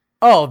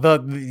Oh,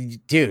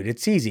 dude,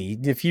 it's easy.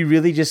 If you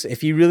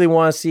really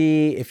want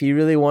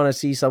to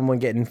see someone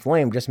get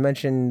inflamed, just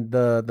mention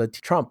the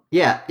Trump.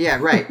 Yeah, yeah,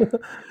 right,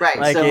 right.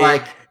 Like So it,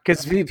 like,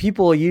 because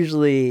people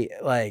usually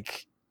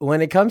like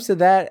when it comes to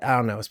that. I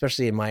don't know,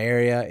 especially in my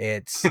area,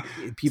 it's it's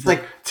people.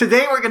 like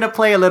today we're gonna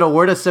play a little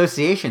word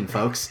association,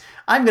 folks.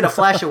 I'm gonna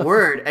flash a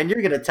word, and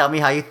you're gonna tell me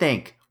how you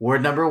think.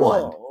 Word number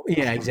one, Well,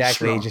 yeah,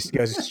 exactly. It Trump. just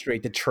goes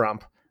straight to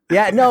Trump.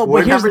 Yeah, no, but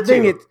Word here's the number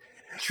thing. two,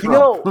 It's you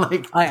Trump. know,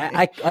 Like,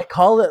 I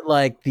call it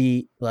like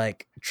the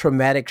like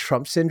traumatic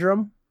Trump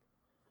syndrome,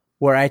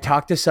 where I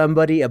talk to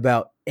somebody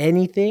about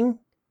anything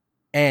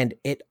and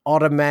it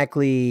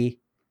automatically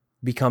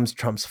becomes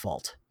Trump's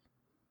fault.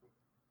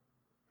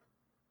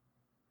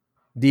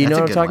 Do you know that's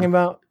a what I'm good talking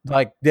one. about?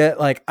 Like that,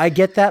 like I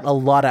get that a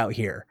lot out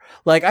here.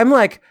 Like I'm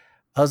like,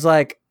 I was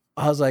like,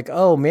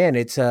 oh man,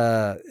 it's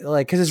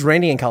like because it's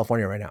raining in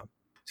California right now.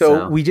 So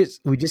So, we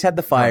just had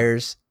the go ahead.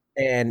 fires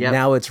and Yep.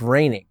 now it's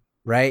raining,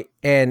 right?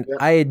 And Yep.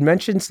 I had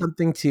mentioned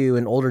something to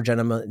an older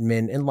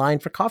gentleman in line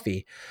for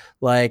coffee,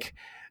 like,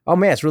 oh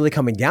man, it's really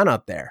coming down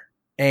out there.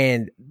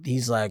 And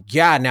he's like,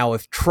 yeah, now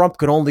if Trump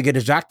could only get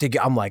his act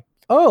together, I'm like,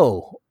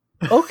 oh,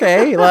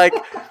 okay, like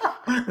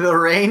The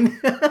rain.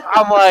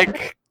 I'm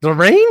like, the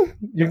rain?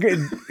 You're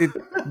getting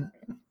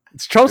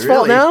it's Trump's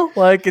fault Really? now?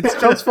 Like it's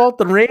Trump's fault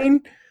the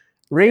rain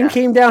Yeah.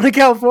 came down to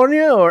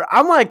California? Or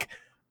I'm like,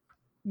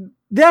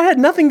 that had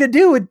nothing to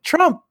do with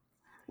Trump.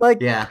 Like,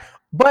 Yeah.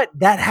 but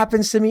that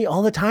happens to me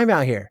all the time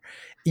out here.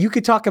 You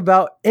could talk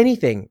about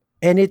anything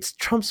and it's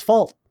Trump's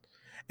fault.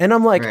 And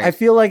I'm like, I Right.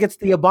 feel like it's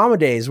the Obama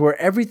days where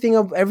everything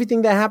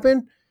that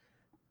happened,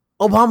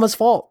 Obama's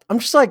fault. I'm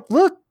just like,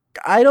 look,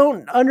 I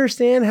don't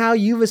understand how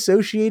you've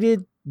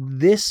associated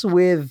this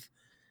with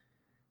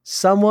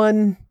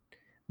someone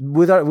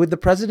with the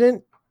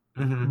president,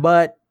 Hmm.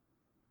 but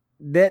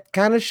that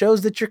kind of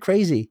shows that you're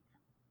crazy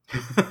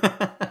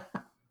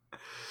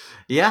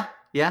Yeah.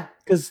 Yeah.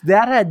 because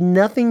that had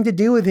nothing to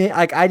do with it.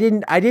 Like I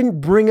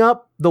didn't bring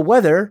up the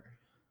weather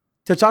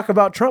to talk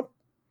about Trump.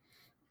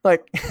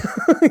 Like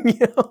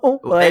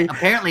like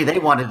Apparently, they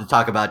wanted to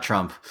talk about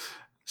Trump.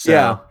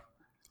 yeah. So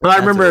Well, I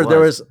that's what it remember there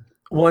was. was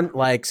one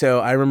like so.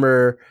 I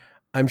remember.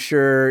 I'm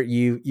sure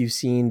you've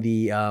seen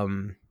the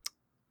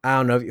I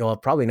don't know if well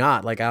probably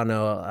not like I don't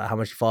know how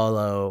much you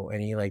follow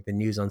any like the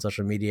news on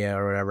social media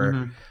or whatever,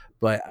 Hmm.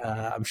 but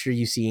I'm sure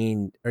you've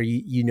seen or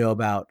you know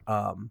about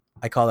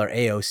I call her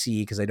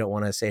AOC because I don't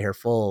want to say her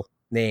full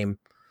name,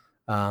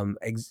 Oh,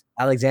 yep.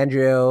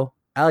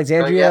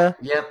 Alexandria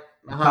Yep.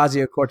 Uh huh.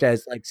 Ocasio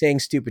Cortez, like saying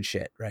stupid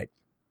shit, right?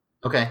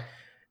 Okay.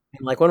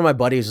 And like one of my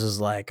buddies was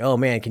like, "Oh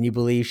man, can you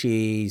believe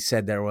she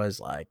said there was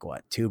like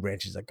what two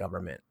branches of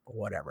government or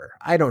whatever?"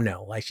 I don't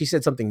know. Like she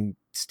said something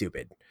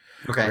stupid,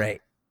 Okay.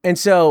 right? And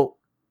so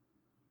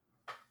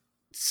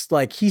it's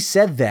like he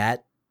said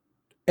that,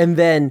 and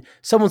then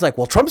someone's like,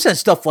 "Well, Trump says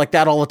stuff like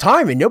that all the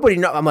time, and nobody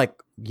know." I'm like,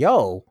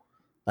 "Yo,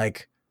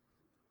 like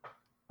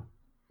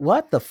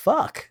what the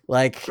fuck?"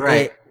 Like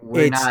Right.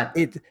 We're not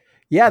it.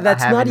 Yeah, not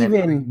that's not having an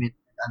even. argument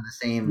on the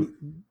same. Like,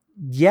 we're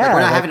Yeah, not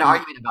like having an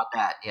argument about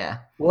that. Yeah.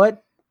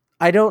 what?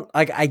 I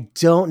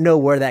don't know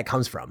where that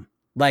comes from.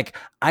 Like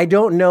I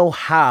don't know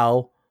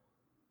how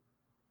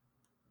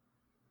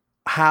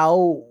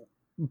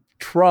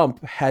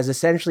Trump has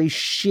essentially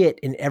shit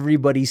in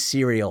everybody's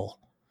cereal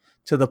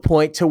to the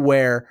point to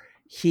where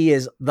he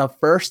is the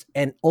first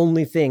and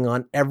only thing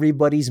on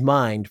everybody's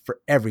mind for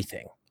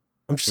everything.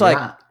 I'm just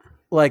Yeah.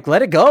 like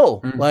let it go.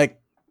 Mm. Like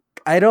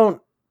I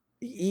don't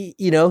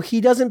he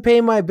doesn't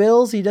pay my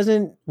bills. He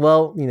doesn't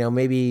well,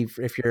 maybe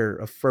if you're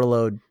a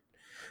furloughed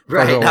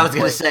Right. I federal was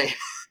gonna employee, say,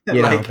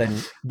 like, then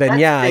that's the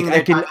yeah, thing I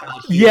they're can talking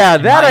about here yeah,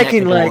 in that my I neck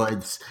can of the like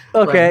woods.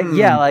 Like, okay,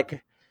 yeah,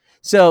 like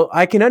so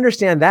I can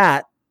understand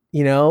that,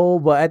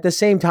 but at the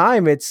same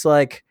time it's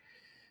like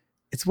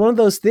it's one of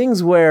those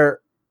things where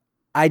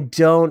I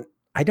don't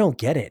I don't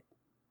get it.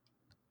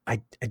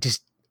 I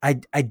just I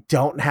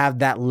don't have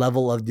that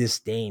level of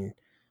disdain.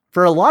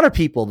 For a lot of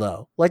people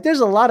though. Like there's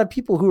a lot of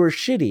people who are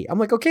shitty. I'm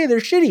like, okay, they're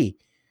shitty.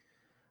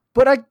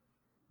 But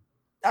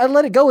I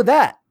let it go with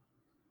that.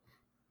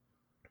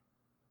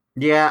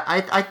 yeah,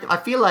 I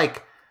feel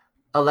like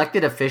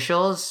elected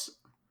officials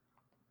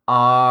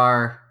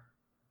are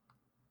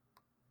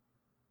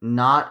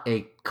not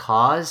a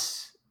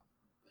cause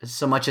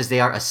so much as they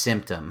are a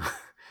symptom.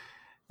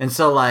 And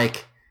so,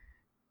 like,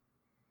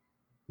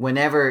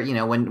 whenever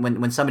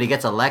when somebody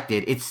gets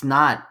elected, it's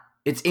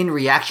in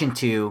reaction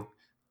to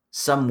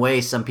some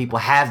way some people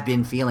have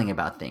been feeling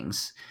about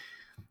things.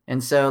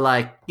 And so,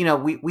 like,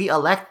 we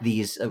elect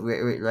these,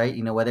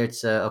 right? Whether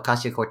it's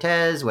Ocasio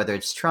Cortez, whether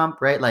it's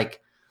Trump, right? Like,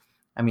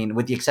 I mean,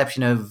 with the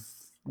exception of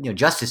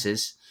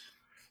justices,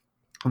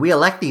 we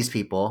elect these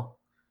people,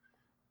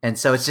 and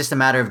so it's just a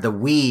matter of the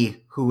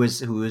we who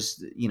is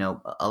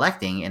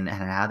electing and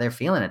how they're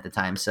feeling at the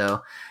time.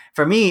 So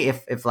for me,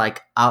 if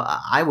like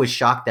I was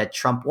shocked that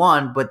Trump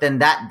won, but then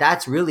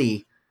that's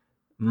really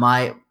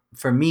my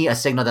for me a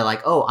signal that,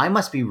 like, oh, I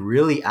must be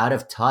really out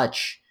of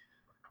touch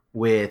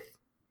with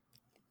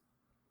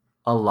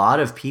a lot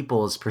of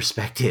people's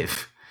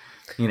perspective.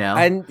 You know,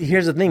 And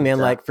here's the thing, man.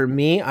 so, Like for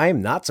me, I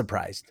am not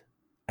surprised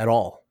at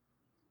all.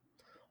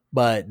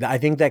 But I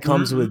think that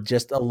comes mhm, with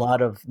just a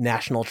lot of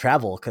national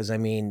travel. Because I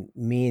mean,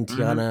 me and mhm.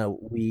 Tiana,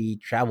 we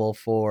travel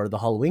for the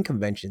Halloween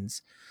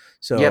conventions.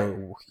 Yep,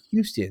 So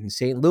Houston,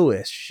 St.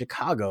 Louis,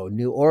 Chicago,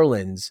 New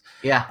Orleans,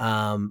 yeah.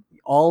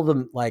 all of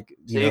them, like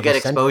So you get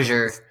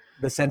exposure.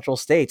 the central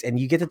states, and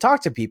you get to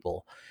talk to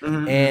people,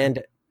 Mhm, mhm.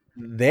 and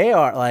they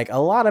are like a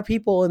lot of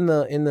people in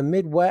the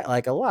Midwest.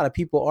 Like a lot of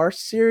people are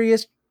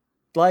serious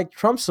like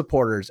Trump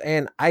supporters,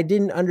 and I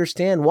didn't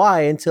understand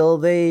why until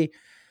they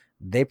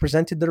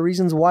presented the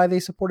reasons why they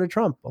supported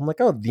Trump. I'm like,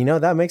 oh,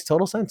 that makes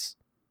total sense.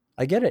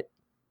 I get it.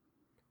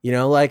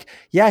 Like,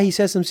 yeah, he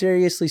says some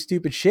seriously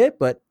stupid shit,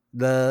 but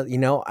at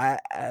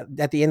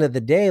the end of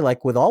the day,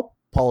 like with all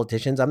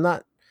politicians, I'm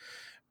not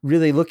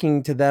really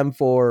looking to them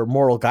for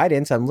moral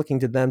guidance. I'm looking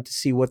to them to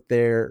see what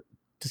their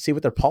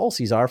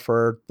policies are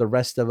for the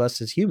rest of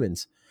us as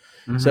humans.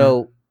 Mhm.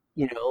 So,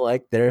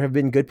 like there have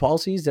been good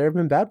policies, there have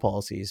been bad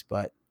policies,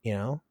 but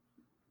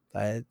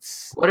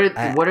it's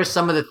I, What are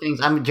some of the things?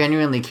 I'm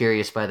genuinely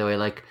curious, by the way,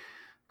 like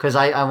because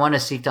I want to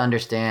seek to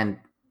understand,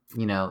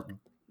 you know,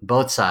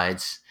 both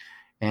sides,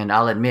 and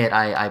I'll admit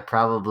I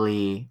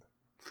probably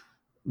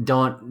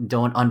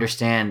don't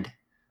understand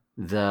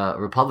the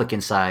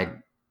Republican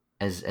side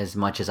as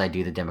much as I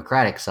do the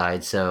Democratic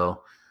side.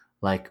 So,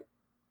 like,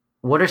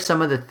 what are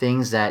some of the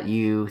things that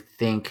you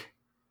think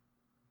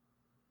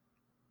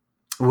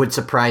would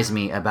surprise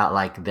me about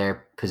like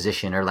their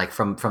position, or like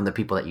from the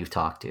people that you've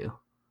talked to?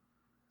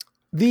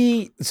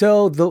 the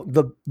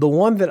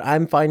one that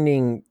I'm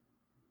finding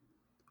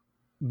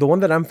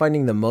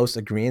the most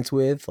agreement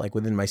with, like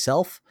within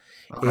myself,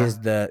 Okay. is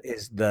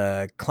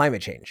the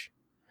climate change.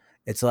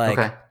 It's Okay.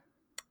 like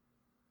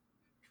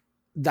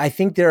I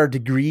think there are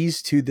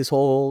degrees to this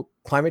whole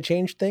climate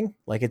change thing.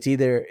 Like it's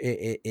either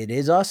it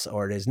is us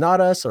or it is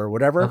not us or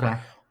whatever. Okay.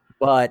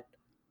 But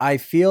I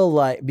feel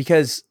like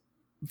because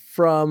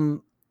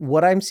from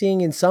what I'm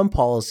seeing in some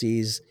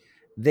policies,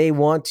 they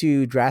want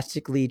to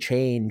drastically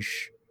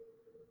change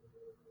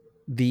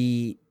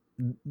the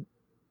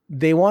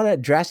they want to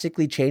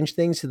drastically change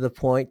things to the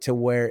point to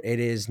where it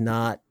is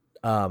not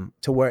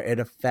to where it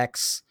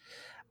affects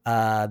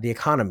the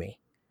economy,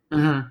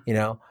 Hmm. you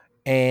know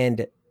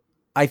and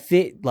I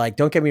think, like,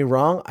 don't get me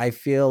wrong, I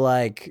feel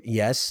like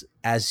yes,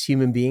 as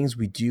human beings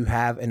we do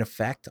have an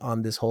effect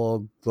on this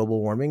whole global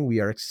warming. We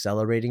are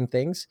accelerating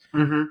things,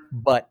 Hmm.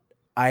 but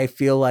I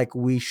feel like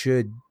we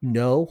should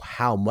know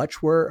how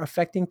much we're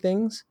affecting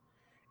things,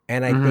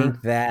 and I think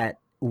Hmm. that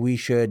we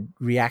should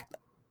react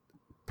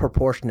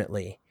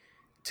proportionately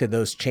to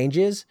those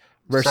changes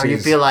So you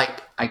versus feel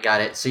like I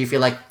got it. So you feel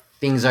like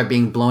things are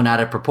being blown out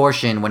of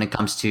proportion when it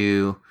comes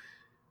to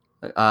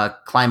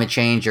climate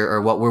change,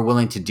 or what we're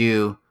willing to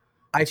do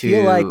I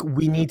feel like to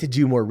we need to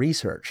do more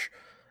research.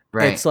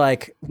 right. It's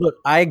like, look,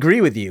 I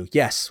agree with you.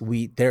 Yes,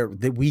 we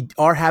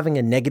are having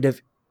a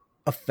negative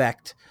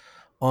effect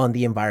on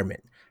the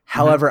environment. Hmm.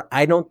 However,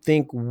 I don't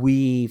think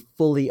we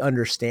fully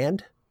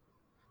understand,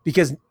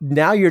 because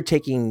now you're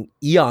taking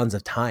eons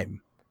of time.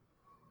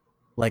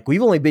 Like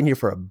we've only been here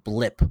for a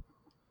blip,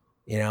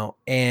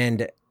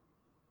 and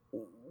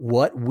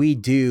what we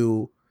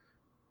do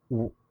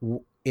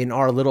in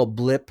our little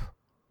blip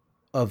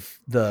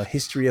of the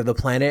history of the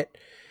planet,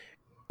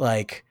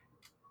 like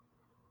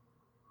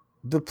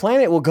the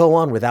planet will go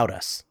on without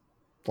us.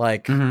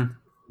 Like Hmm.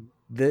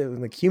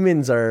 the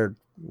humans are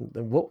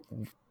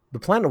the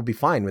planet will be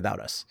fine without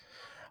us.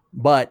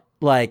 But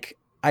like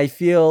I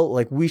feel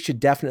like we should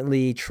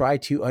definitely try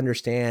to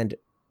understand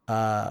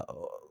uh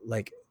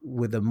like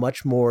with a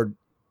much more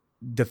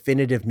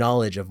definitive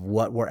knowledge of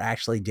what we're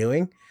actually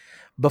doing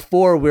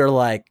before we're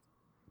like,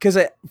 because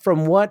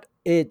from what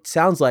it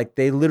sounds like,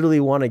 they literally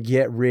want to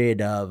get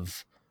rid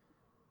of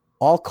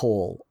all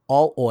coal,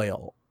 all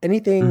oil, Hmm.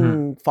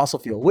 anything fossil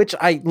fuel, which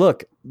I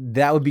look,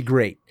 that would be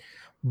great.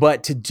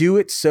 But to do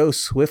it so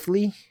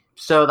swiftly,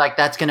 So like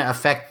that's going to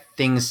affect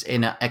things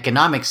in an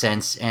economic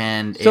sense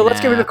and so in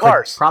let's get rid a of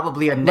cars.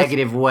 probably a Let's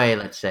negative way.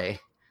 Let's say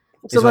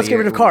so is what let's get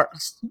rid you're. of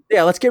cars.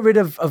 Yeah, let's get rid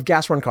of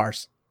gas run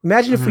cars.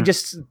 Imagine if we Hmm.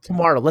 just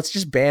tomorrow, let's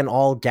just ban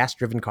all gas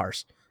driven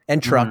cars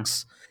and Hmm.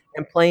 trucks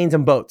and planes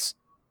and boats.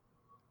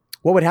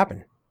 What would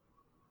happen?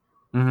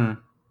 Hmm.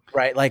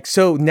 Right? Like,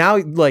 so now,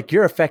 like,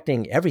 you're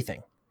affecting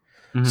everything.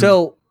 Hmm.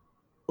 So,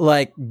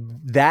 like,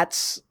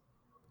 that's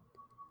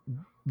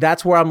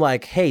where I'm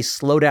like, hey,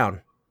 slow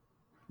down.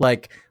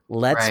 Like,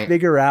 let's Right.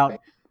 figure out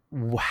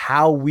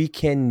how we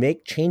can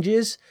make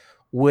changes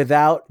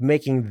without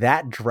making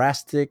that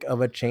drastic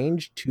of a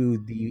change to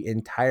the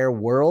entire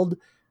world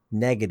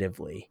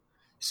negatively.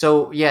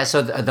 So yeah. So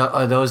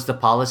are those the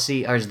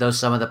policy? Are those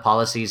some of the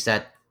policies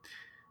that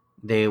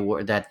they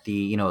were that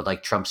the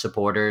like Trump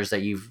supporters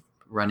that you've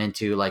run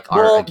into like are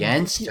Well,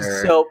 against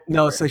so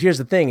no, so here's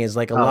the thing is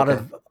like oh, okay.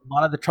 a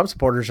lot of the Trump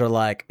supporters are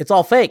like, it's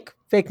all fake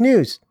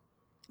news.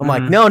 I'm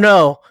like, Hmm.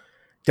 no,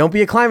 don't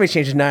be a climate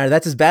change denier.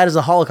 That's as bad as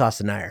a Holocaust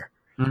denier.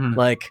 Hmm.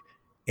 Like,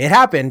 it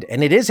happened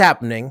and it is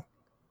happening,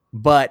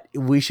 but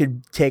we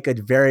should take a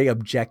very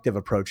objective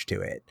approach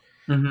to it.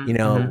 Mm-hmm. You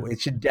know, Mm-hmm. it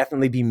should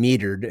definitely be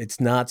metered. It's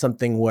not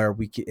something where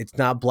it's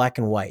not black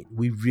and white.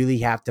 We really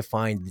have to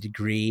find the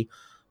degree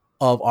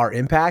of our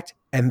impact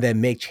and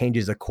then make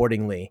changes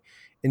accordingly,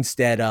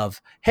 instead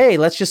of, hey,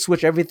 let's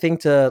switch everything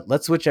to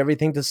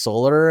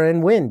solar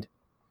and wind.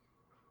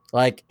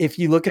 Like, if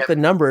you look at Yep. the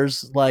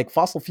numbers, like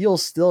fossil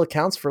fuels still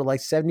accounts for like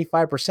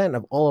 75%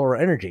 of all of our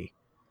energy.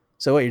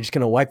 So what, you're just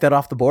going to wipe that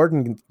off the board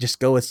and just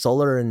go with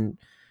solar? And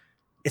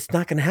it's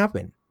not going to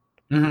happen.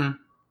 Mm-hmm.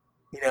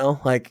 You know,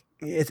 like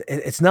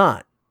it's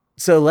not.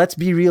 So let's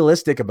be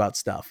realistic about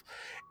stuff.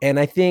 And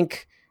I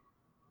think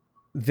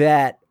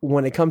that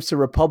when it comes to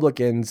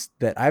Republicans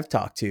that I've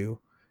talked to,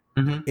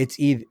 Mm-hmm.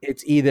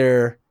 it's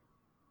either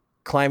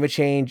climate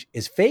change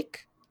is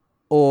fake,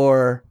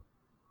 or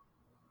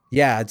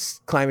yeah,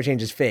 it's climate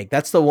change is fake.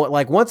 That's the one.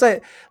 Like, once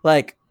I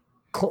like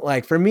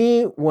for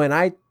me, when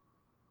I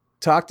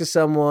talk to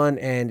someone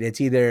and it's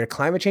either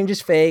climate change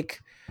is fake,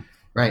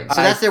 Right. So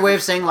I that's their way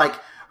of saying like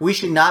we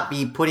should not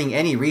be putting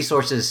any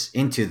resources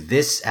into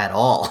this at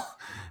all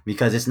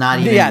because it's not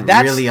yeah, even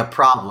that's really a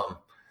problem,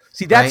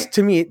 see, right? that's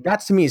to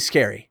me is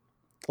scary.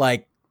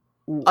 Like,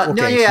 No,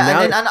 okay, so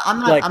yeah, and now then I'm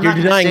not. like I'm you're not going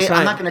to denying say.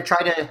 I'm not science. going to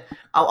try to.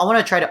 I want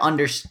to try to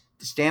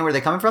understand where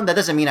they're coming from. That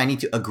doesn't mean I need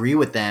to agree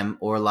with them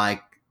or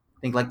like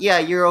think like, yeah,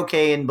 you're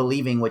okay in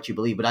believing what you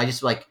believe. But I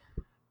just like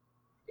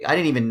I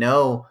didn't even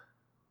know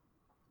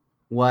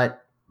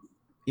what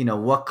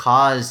what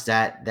caused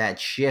that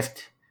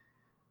shift.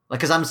 Like,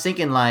 because I'm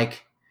thinking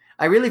like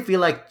I really feel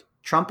like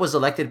Trump was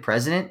elected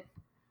president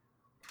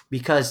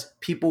because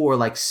people were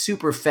like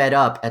super fed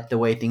up at the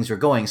way things were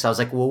going. So I was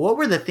like, well, what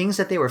were the things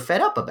that they were fed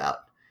up about?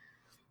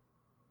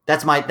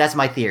 That's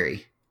my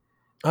theory.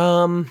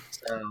 Um,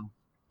 So,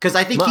 because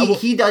I think my,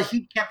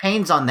 he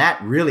campaigns on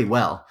that really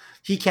well.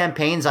 He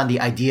campaigns on the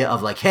idea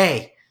of like,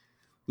 hey,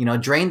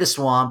 drain the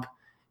swamp,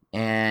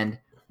 and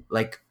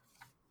like,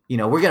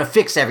 we're gonna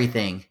fix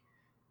everything.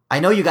 I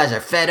know you guys are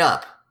fed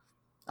up.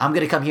 I'm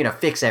gonna come here to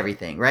fix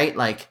everything, right?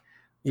 Like,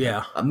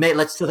 yeah.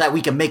 let's so that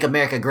we can make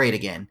America great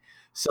again.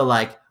 So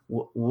like,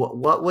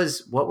 what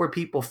were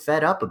people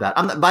fed up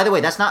about? By the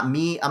way, that's not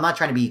me. I'm not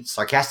trying to be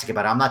sarcastic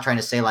about it. I'm not trying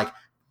to say like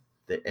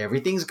that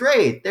everything's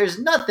great. There's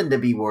nothing to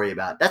be worried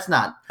about. That's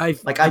not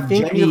like I I'm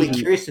think genuinely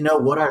curious to know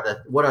what are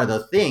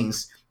the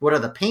things, what are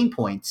the pain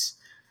points.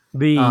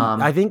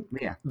 I think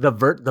Yeah. the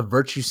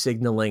virtue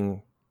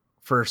signaling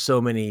for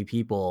so many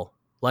people,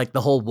 like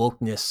the whole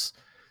wokeness.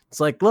 It's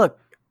like, look,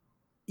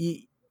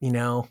 you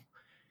know,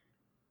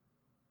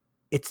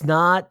 it's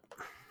not.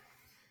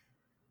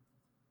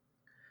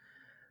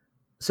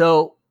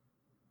 So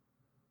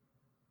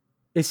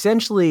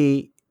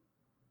essentially,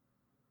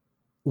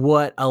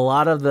 what a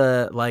lot of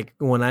the, like,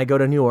 when I go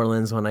to New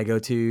Orleans, when I go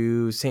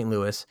to St.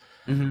 Louis,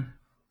 Mm-hmm.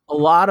 a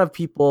lot of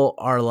people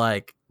are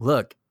like,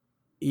 look,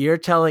 you're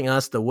telling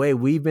us the way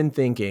we've been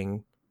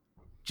thinking,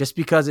 just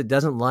because it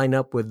doesn't line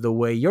up with the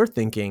way you're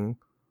thinking,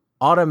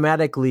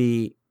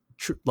 automatically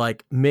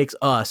like makes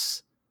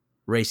us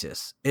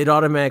racist. It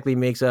automatically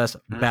makes us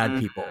bad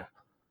people.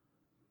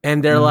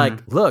 And they're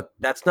like, look,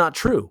 that's not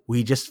true.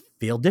 We just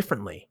feel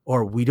differently,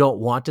 or we don't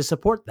want to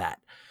support that.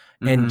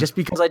 And just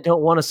because I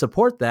don't want to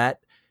support that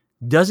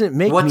doesn't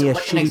make me a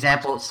what's an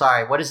example?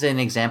 Sorry, what is an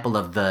example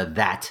of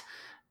that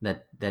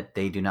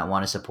they do not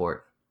want to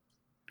support?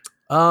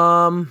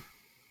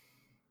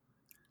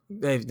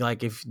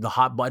 Like, if the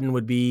hot button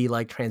would be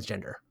like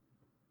transgender.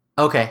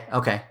 Okay,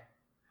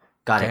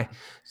 got it.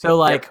 So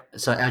like,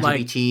 so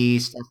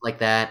LGBT stuff like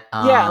that.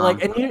 Yeah,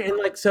 like, and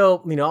like,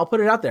 so I'll put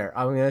it out there.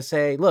 I'm gonna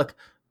say, look,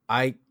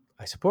 I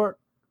support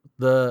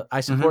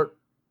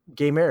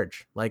gay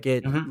marriage. Like,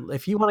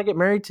 if you want to get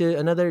married to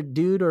another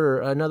dude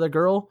or another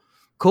girl,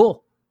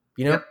 cool.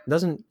 It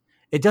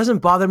doesn't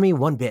bother me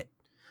one bit.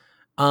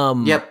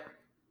 Yep.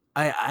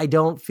 I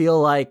don't feel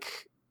like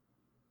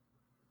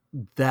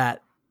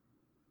that.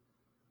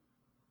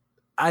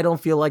 I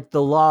don't feel like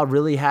the law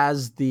really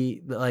has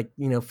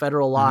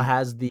federal law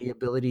has the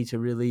ability to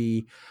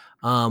really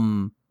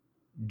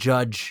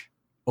judge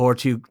or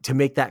to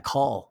make that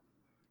call.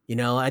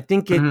 I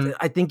think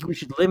I think we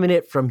should limit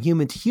it from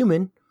human to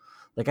human.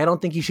 Like, I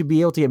don't think you should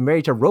be able to get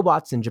married to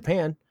robots in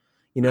Japan.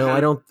 I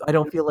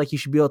don't feel like you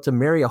should be able to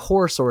marry a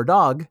horse or a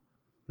dog.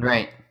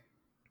 Right.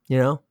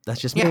 That's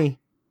just me.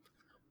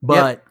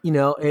 But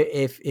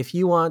if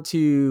you want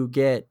to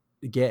get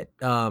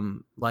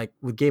like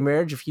with gay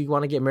marriage, if you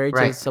want to get married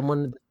to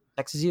someone that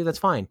sexes you, that's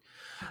fine.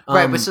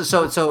 Right. But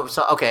so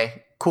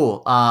okay,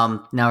 cool.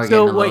 Now we're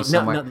getting a little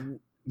somewhere.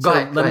 Go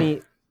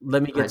ahead.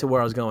 Let me get to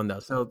where I was going though.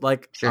 So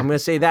like, Sure. I'm going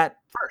to say that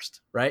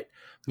first, right?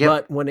 Yep.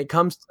 But when it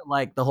comes to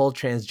like the whole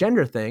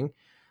transgender thing,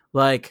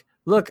 like,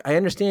 look, I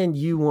understand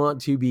you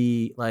want to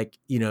be like,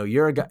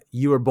 you're a guy,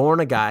 you were born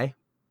a guy,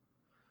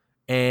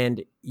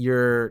 and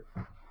your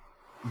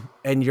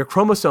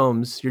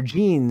chromosomes, your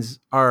genes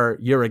are,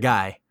 you're a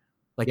guy,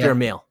 like you're a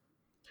male.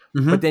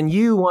 But then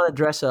you want to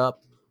dress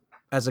up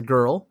as a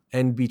girl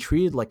and be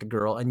treated like a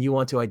girl, and you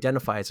want to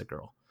identify as a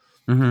girl.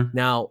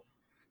 Now,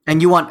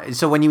 and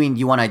so when you mean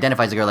you want to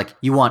identify as a girl, like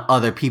you want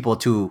other people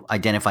to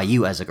identify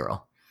you as a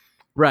girl.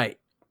 Right.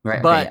 Right.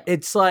 Okay. But Yeah.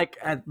 it's like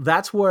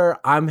that's where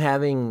I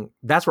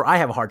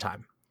have a hard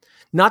time.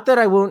 Not that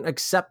I won't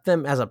accept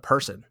them as a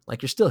person.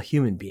 Like, you're still a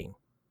human being.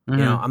 You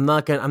know, Mm-hmm. I'm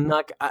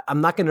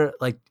not gonna,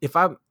 like, if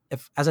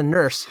as a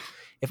nurse,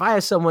 if I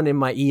have someone in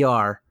my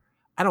ER,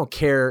 I don't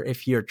care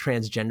if you're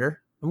transgender.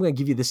 I'm gonna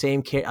give you the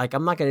same care. Like,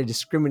 I'm not gonna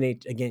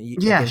discriminate Yeah. against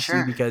you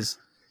Sure. because,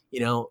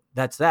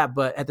 that's that.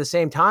 But at the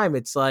same time,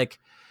 it's like,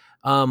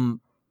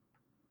 um,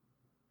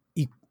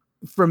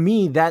 for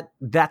me,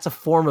 that's a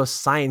form of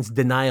science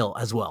denial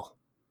as well.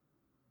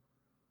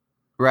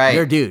 You're Right.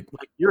 a dude.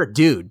 Like, you're a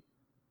dude.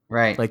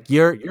 Right. Like,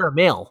 you're a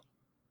male.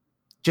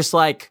 Just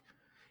like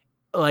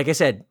I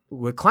said,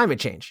 with climate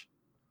change,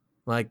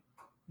 like,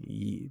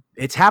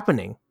 it's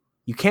happening.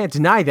 You can't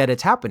deny that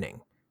it's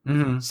happening.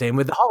 Mm-hmm. Same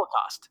with the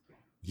Holocaust.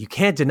 You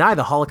can't deny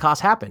the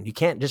Holocaust happened. You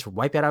can't just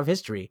wipe it out of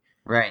history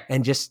Right.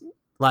 and just,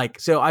 like,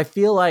 so I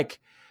feel like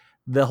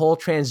the whole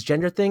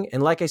transgender thing.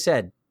 And like I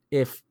said,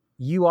 if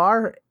you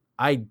are,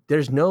 I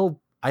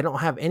don't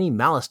have any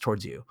malice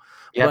towards you,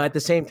 Yep. but at the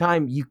same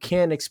time, you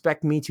can't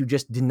expect me to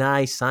just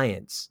deny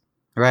science.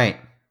 Right.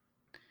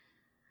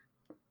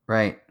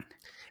 Right.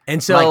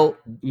 And so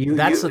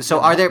So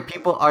are there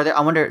people?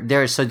 I wonder.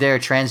 There are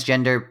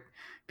transgender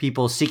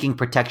people seeking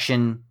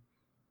protection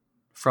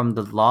from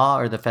the law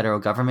or the federal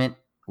government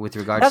with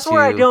regards that's to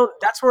where I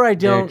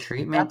don't.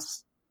 treatment.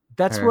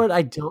 That's Or- what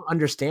I don't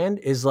understand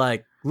is,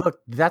 like, look,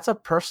 that's a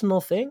personal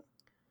thing.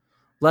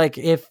 Like,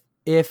 if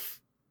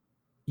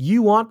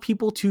you want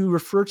people to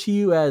refer to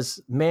you as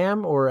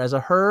ma'am or as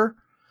a her,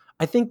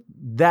 I think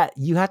that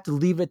you have to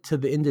leave it to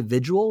the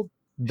individual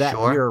that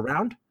Sure. you're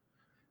around.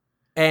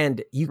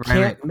 And you Right,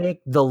 can't right.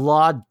 make the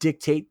law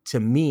dictate to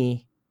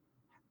me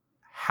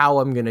how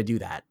I'm going to do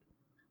that.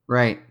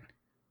 Right.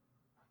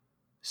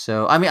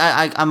 So I mean,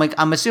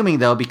 I'm assuming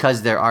though,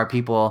 because there are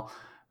people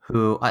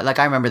who like,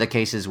 I remember the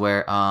cases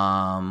where just,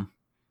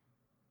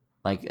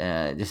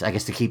 I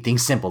guess, to keep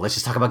things simple, let's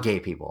just talk about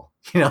gay people.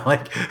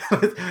 Like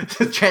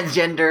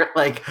transgender,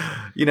 like,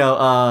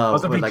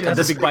 That's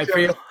a big bite for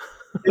you.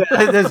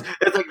 Yeah,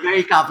 it's like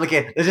very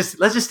complicated.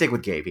 Let's just stick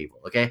with gay people,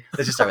 okay?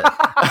 Let's just start with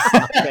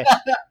that.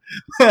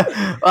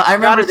 Well, I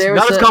remember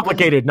not as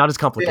complicated.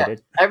 Yeah,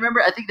 I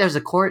remember. I think there was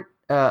a court.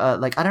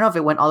 Like, I don't know if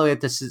it went all the way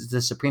up to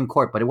the Supreme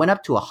Court, but it went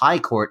up to a high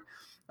court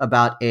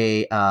about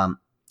a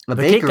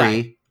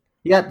bakery.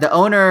 Yeah, the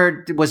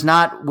owner was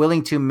not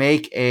willing to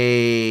make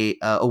a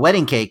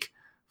wedding cake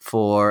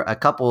for a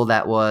couple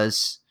that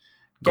was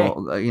that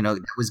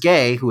was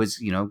gay, who was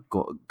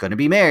going to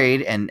be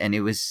married, and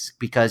it was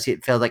because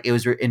it felt like it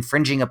was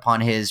infringing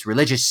upon his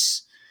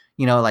religious,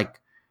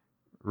 like,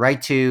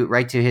 right to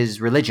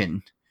his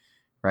religion,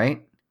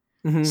 right?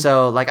 Mm-hmm.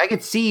 So, like, I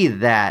could see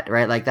that,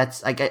 right? Like,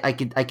 that's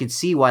I could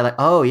see why, like,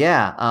 oh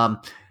yeah,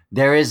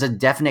 there is a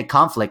definite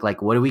conflict.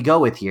 Like, what do we go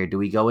with here? Do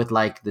we go with,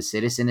 like, the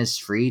citizen is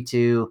free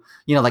to,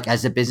 like,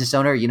 as a business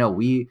owner,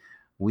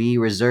 we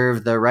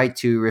reserve the right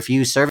to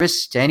refuse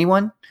service to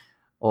anyone?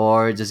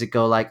 Or does it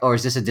go like, or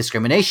is this a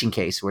discrimination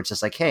case where it's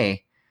just like,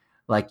 hey,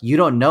 like, you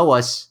don't know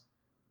us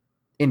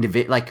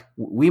like,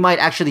 we might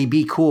actually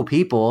be cool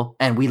people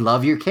and we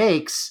love your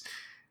cakes.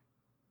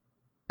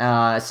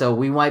 So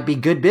we might be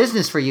good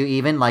business for you,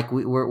 even, like,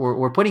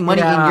 we're putting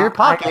money in your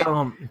pocket.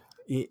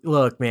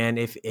 Look, man,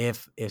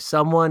 if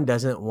someone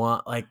doesn't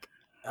want, like,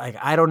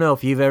 I don't know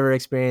if you've ever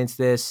experienced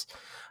this,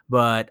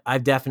 but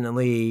I've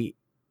definitely,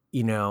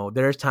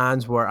 there's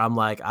times where I'm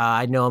like,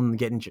 I know I'm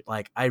getting,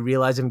 like, I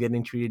realize I'm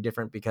getting treated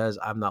different because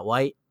I'm not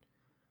white.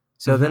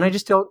 So then I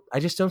just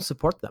don't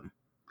support them.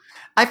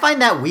 I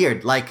find that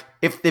weird. Like,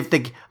 if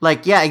the,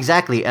 like, yeah,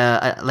 exactly.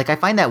 Like, I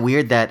find that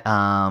weird that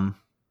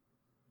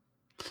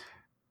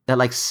that,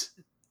 like,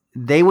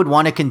 they would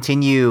want to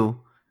continue,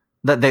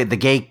 the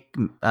gay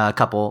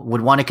couple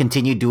would want to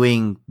continue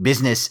doing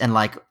business, and,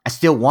 like, I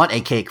still want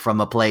a cake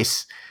from a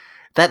place.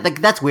 That,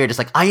 like, that's weird. It's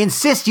like, I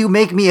insist you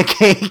make me a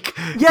cake,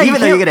 even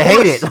though you're gonna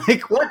hate it.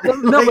 Like, what?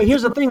 No, but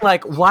here's the thing.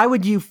 Like, why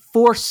would you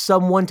force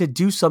someone to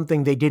do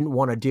something they didn't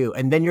want to do,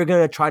 and then you're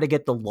gonna try to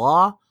get the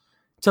law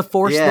to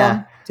force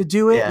them to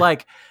do it? Yeah.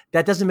 Like,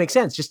 that doesn't make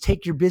sense. Just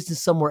take your business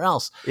somewhere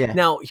else. Yeah.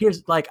 Now,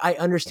 here's, like, I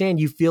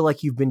understand you feel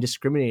like you've been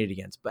discriminated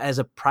against, but as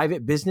a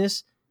private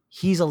business,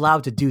 he's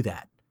allowed to do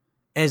that.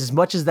 As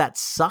much as that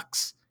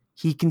sucks,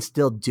 he can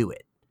still do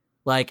it.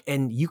 Like,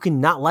 and you can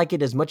not like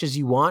it as much as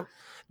you want.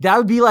 That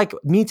would be like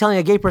me telling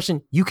a gay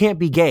person, you can't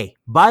be gay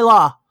by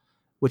law,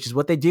 which is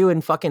what they do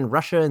in fucking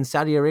Russia and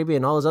Saudi Arabia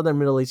and all those other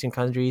Middle Eastern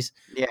countries.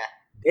 Yeah.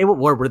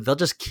 They'll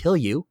just kill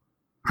you.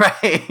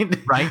 Right.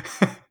 Right.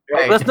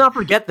 Let's not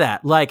forget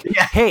that. Like,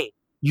 hey,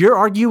 you're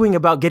arguing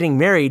about getting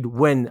married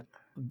when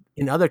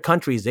in other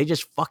countries, they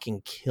just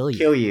fucking kill you.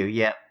 Kill you.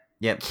 Yep.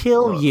 Yep.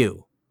 Kill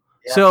you.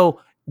 Yeah.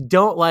 So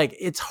don't, like,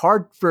 it's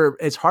hard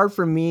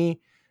for me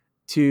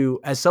to,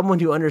 as someone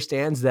who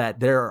understands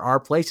that there are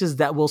places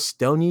that will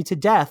stone you to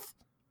death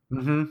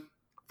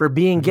for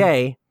being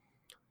gay,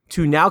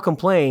 to now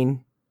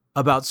complain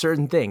about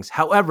certain things.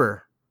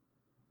 However,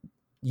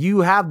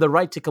 you have the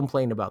right to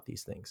complain about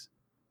these things.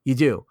 You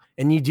do.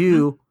 And you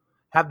do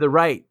have the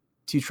right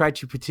to try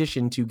to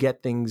petition to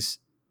get things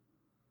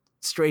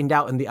straightened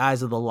out in the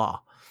eyes of the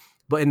law.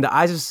 But in the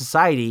eyes of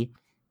society,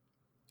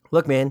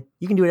 look, man,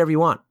 you can do whatever you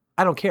want.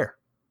 I don't care.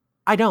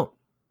 I don't.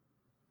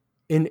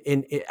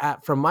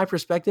 From my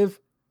perspective,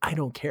 I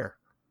don't care.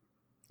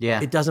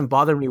 Yeah. It doesn't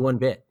bother me one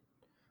bit.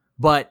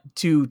 But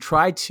to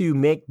try to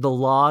make the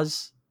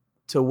laws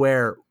to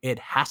where it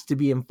has to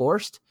be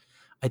enforced,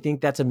 I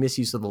think that's a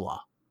misuse of the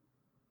law.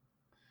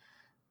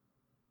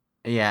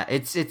 Yeah,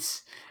 it's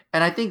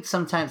and I think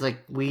sometimes like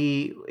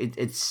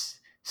it's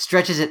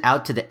stretches it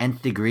out to the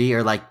nth degree,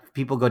 or like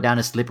people go down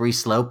a slippery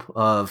slope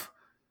of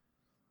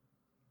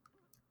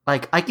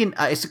like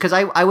it's because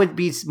I would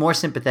be more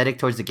sympathetic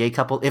towards the gay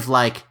couple if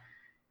like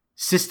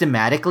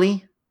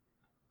systematically,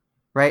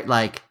 right?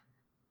 Like,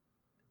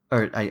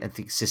 or I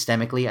think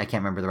systemically, I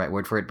can't remember the right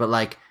word for it, but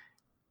like,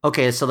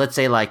 okay, so let's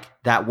say like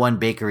that one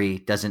bakery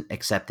doesn't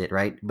accept it,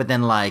 right? But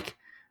then like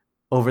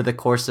over the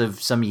course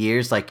of some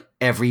years, like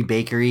every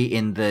bakery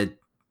in the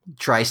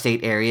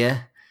tri-state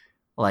area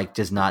like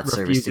does not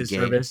service the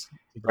gay,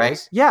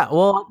 right? Yeah,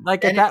 well,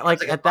 like And at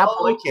that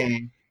point,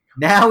 okay,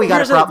 now we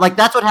got a problem. Like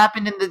that's what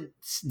happened in the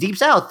Deep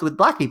South with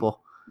black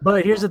people.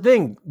 But here's the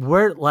thing: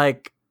 we're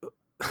like,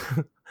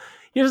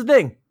 here's the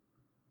thing,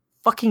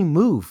 fucking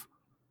move.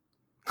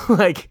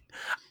 Like,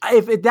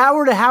 if that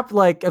were to happen,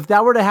 like if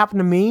that were to happen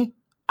to me,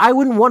 I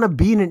wouldn't want to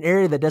be in an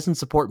area that doesn't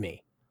support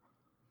me.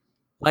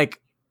 Like,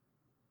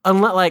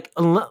 unless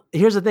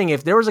here's the thing: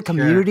 if there was a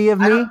community of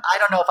me, I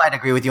don't know if I'd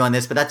agree with you on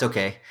this, but that's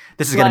okay.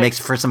 This is gonna make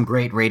for some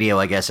great radio,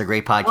 I guess, or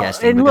great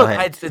podcasting. And look,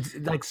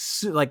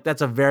 it's like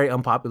that's a very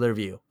unpopular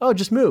view. Oh,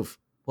 just move.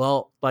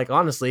 Well, like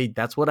honestly,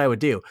 that's what I would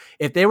do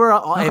if they were.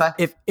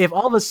 If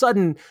all of a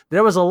sudden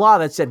there was a law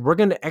that said we're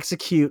going to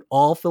execute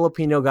all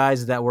Filipino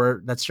guys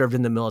that served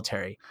in the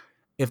military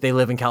if they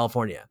live in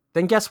California,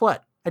 then guess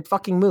what? I'd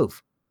fucking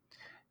move.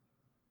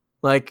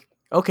 Like,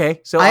 okay,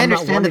 so I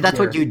understand that that's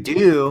what you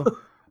do.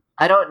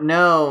 I don't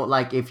know,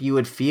 like if you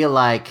would feel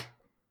like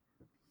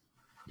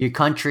your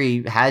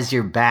country has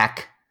your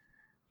back,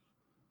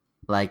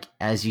 like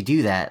as you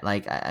do that.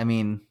 Like, I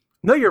mean,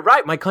 no, you're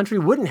right. My country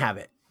wouldn't have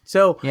it.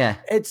 So yeah,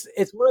 it's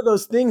one of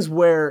those things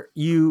where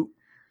you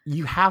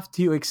have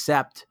to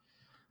accept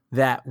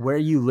that where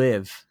you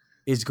live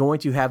is going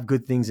to have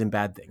good things and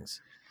bad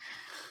things.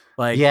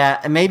 Like, yeah,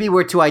 and maybe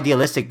we're too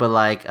idealistic, but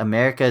like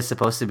America is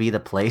supposed to be the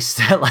place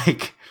that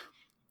like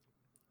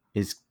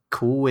is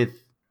cool with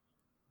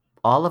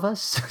all of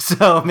us.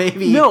 So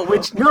maybe you're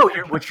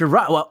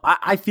right. Well,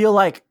 I feel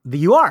like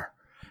you are.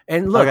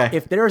 And look,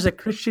 if there's a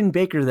Christian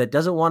baker that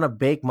doesn't want to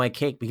bake my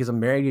cake because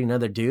I'm married to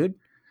another dude,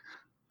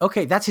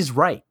 okay, that's his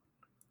right.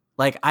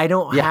 Like, I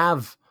don't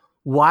have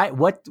what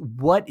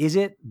is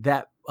it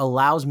that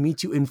allows me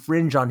to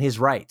infringe on his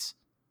rights?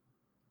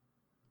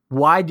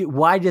 Why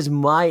does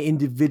my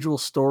individual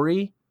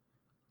story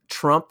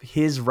trump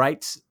his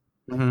rights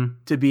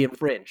to be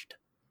infringed?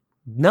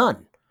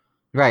 None.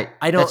 Right.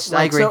 I don't.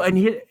 I agree. So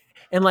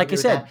and like I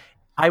said,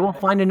 I will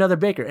find another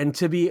baker. And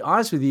to be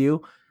honest with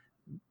you,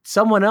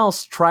 someone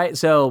else tried.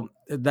 So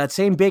that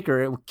same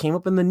baker, it came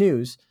up in the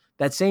news.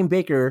 That same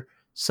baker,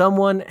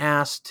 someone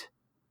asked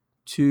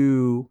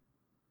him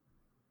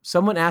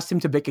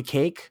to bake a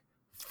cake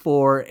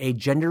for a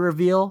gender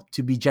reveal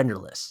to be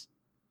genderless.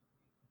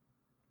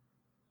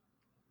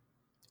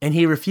 And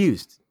he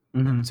refused.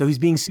 Mm-hmm. So he's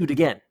being sued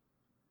again.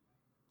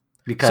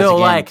 Because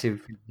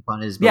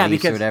on his beliefs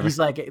because or whatever. He's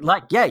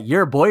like, yeah,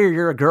 you're a boy or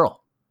you're a girl.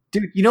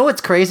 Dude, you know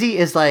what's crazy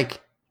is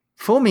like,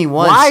 fool me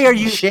once. Why are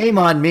you? Shame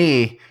on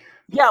me.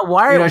 Yeah,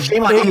 why are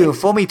shame on you?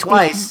 Fool me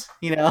twice.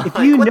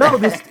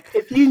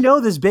 If you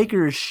know this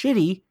baker is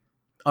shitty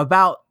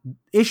about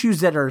issues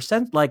that are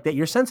that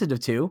you're sensitive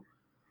to,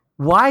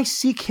 why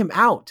seek him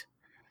out?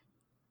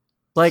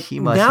 Like, he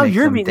must now make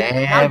you're some being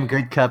damn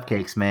good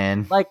cupcakes,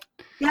 man. Like,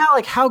 yeah,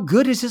 like how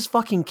good is his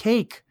fucking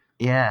cake?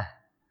 Yeah.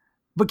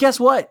 But guess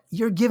what?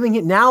 You're giving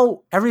it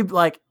now.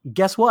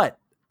 Guess what?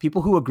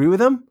 People who agree with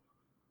him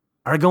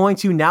are going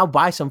to now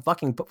buy some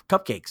fucking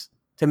cupcakes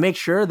to make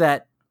sure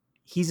that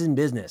he's in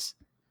business.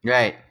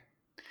 Right.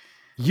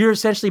 You're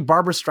essentially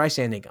Barbara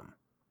Streisanding him.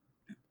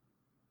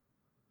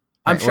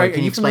 I'm sure.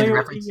 Can you explain the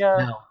reference?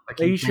 No.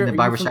 Can you explain the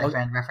Barbara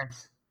Streisand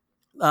reference?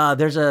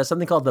 There's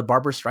something called the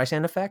Barbara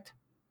Streisand effect.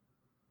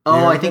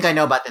 Oh, I think I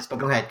know about this, but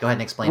go ahead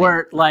and explain it.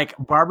 Where like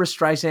Barbara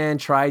Streisand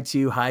tried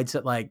to hide,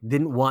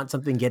 didn't want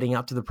something getting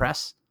out to the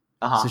press,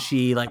 so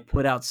she like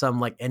put out some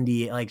like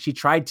NDA, like she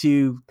tried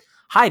to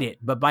hide it,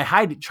 but by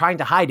trying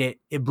to hide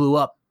it, it blew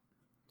up.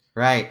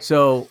 Right.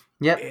 So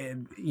yep.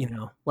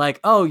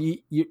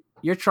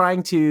 You're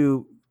trying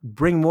to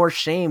bring more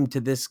shame to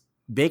this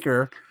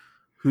baker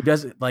who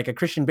doesn't, like a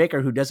Christian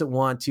baker who doesn't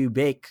want to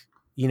bake,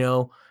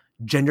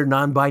 gender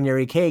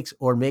non-binary cakes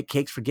or make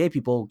cakes for gay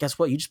people. Guess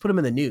what? You just put him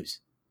in the news.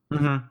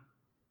 Mm-hmm.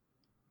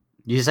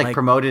 You just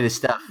promoted his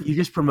stuff. You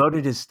just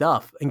promoted his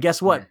stuff. And guess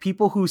what? Yeah.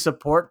 People who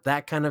support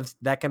that kind of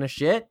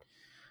shit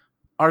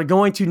are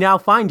going to now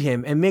find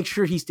him and make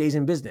sure he stays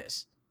in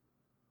business.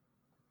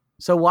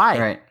 So why?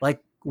 Right.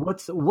 Like,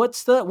 what's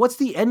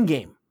the end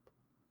game?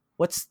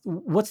 What's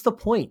the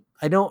point?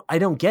 I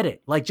don't get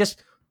it. Like,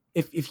 just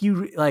if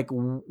you like,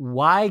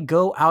 why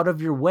go out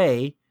of your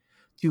way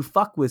to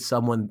fuck with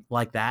someone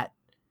like that?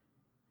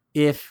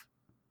 If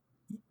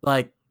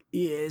like,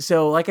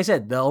 so like I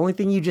said, the only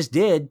thing you just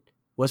did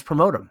was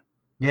promote him.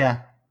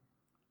 Yeah.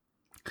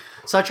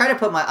 So I'll try to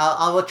put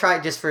I will try,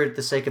 just for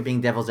the sake of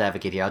being devil's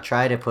advocate here, I'll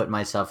try to put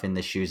myself in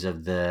the shoes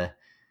of the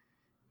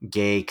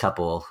gay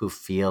couple who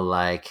feel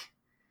like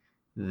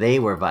they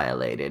were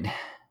violated,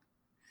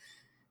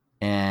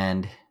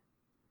 and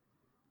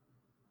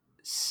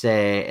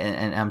say,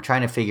 and I'm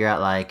trying to figure out,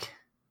 like,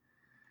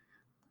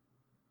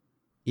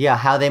 yeah,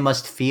 how they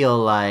must feel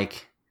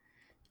like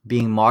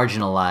being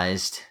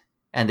marginalized.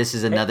 And this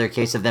is another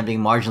case of them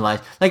being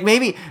marginalized. Like,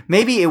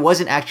 maybe it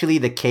wasn't actually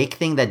the cake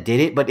thing that did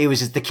it, but it was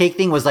just the cake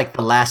thing was like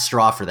the last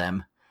straw for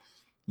them,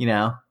 you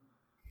know?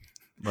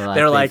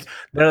 They're like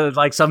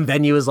some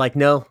venue is like,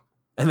 no.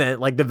 And then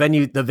like the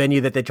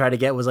venue that they try to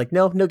get was like,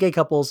 no gay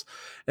couples.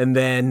 And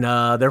then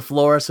their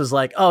florist was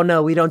like, oh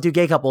no, we don't do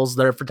gay couples.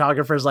 Their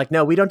photographer's like,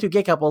 no, we don't do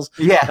gay couples.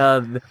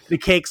 Yeah. The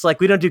cake's like,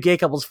 we don't do gay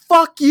couples.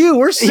 Fuck you,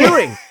 we're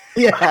suing.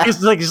 Yeah.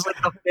 It's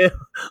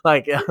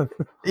like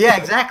yeah,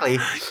 exactly.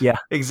 Yeah,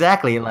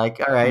 exactly.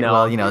 Like, all right, No,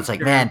 well, it's like,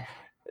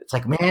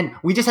 man,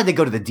 we just had to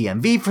go to the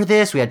DMV for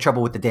this. We had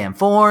trouble with the damn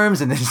forms,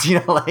 and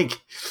then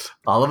like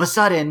all of a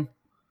sudden,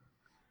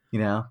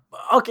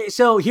 Okay,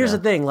 so here's Yeah.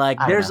 the thing. Like,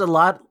 I don't there's know. a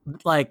lot.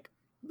 Like,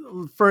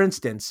 for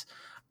instance,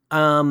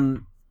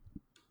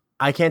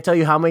 I can't tell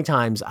you how many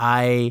times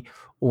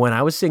when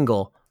I was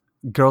single,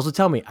 girls would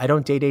tell me I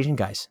don't date Asian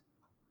guys.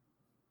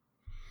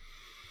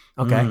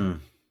 Okay, Mm,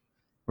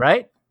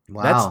 right?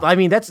 wow.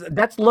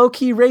 That's low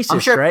key racist, I'm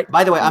sure. right?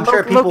 By the way, I'm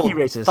sure people Low-key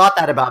racist. thought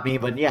that about me,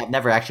 but yeah, I've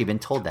never actually been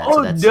told that. Oh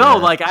so that's, no!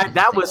 That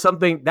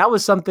interesting.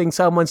 was something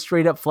someone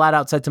straight up, flat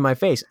out said to my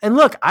face. And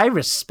look, I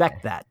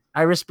respect that.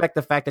 I respect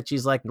the fact that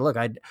she's like, look,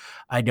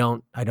 I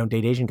don't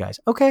date Asian guys.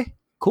 Okay,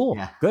 cool,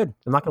 Yeah. good.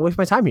 I'm not gonna waste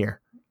my time here.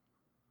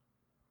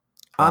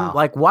 I'm Wow.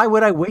 like, why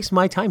would I waste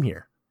my time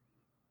here?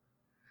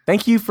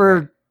 Thank you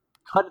for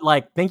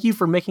thank you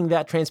for making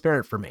that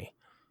transparent for me.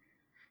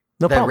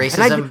 No That problem. And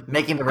racism,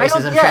 making the I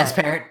don't- racism yeah.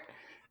 transparent.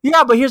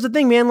 Yeah, but here's the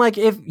thing, man. Like,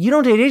 if you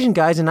don't date Asian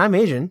guys and I'm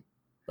Asian,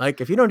 like,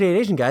 if you don't date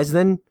Asian guys,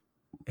 then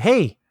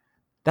hey,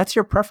 that's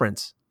your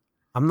preference.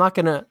 I'm not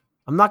gonna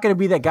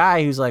be that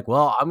guy who's like,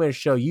 well, I'm gonna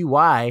show you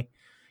why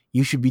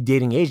you should be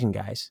dating Asian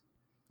guys.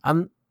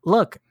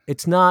 Look,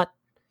 it's not.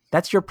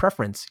 That's your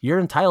preference. You're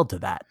entitled to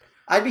that.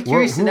 I'd be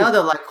curious to know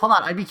though. Like, hold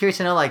on. I'd be curious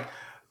to know, like,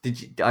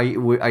 are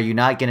you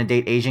not gonna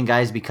date Asian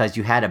guys because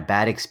you had a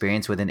bad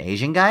experience with an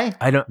Asian guy?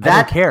 I don't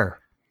care.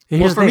 Well,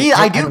 Here's for the me, thing.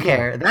 I do don't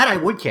care. That I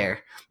would care,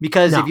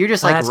 because No, if you're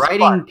just like that's writing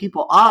fine.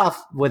 people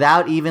off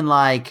without even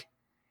like,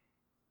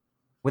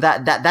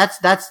 without that's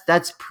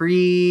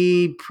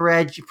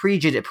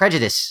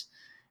prejudice,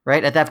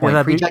 right? At that Yeah, point,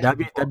 that'd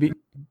prejudgment. be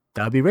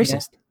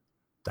racist.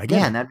 I get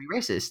Yeah, it. and that'd be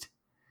racist.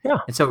 Yeah.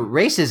 And so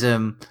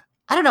racism,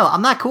 I don't know.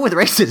 I'm not cool with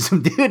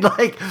racism, dude.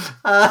 Like,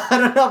 I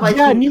don't know if I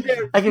Yeah, can.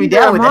 neither I can be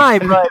neither down am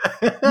with I,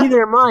 it.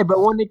 neither am I.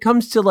 But when it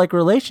comes to like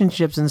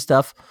relationships and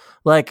stuff,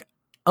 like,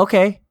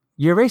 okay,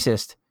 you're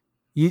racist.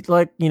 You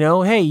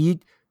hey,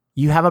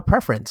 you have a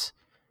preference.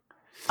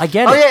 I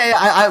get Oh it. yeah,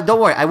 I don't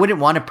worry. I wouldn't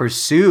want to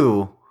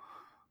pursue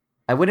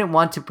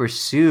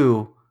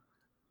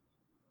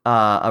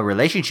a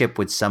relationship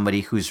with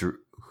somebody who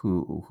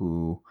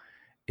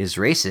is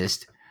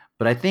racist,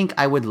 but I think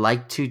I would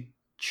like to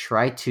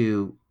try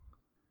to.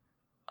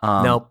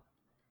 Nope.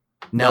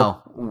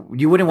 No,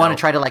 you wouldn't want No. to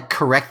try to like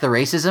correct the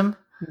racism.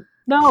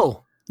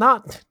 No,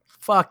 not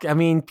fuck. I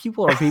mean,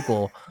 people are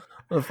people.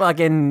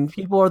 Fucking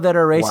people that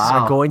are racist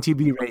Wow. are going to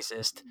be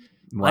racist.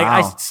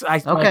 Wow.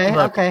 Like, Okay.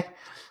 look, Okay.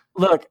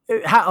 look,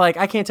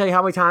 I can't tell you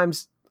how many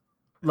times,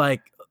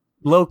 like,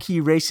 low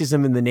key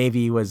racism in the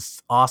Navy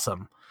was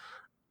awesome.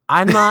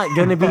 I'm not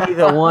gonna be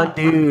the one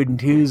dude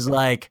who's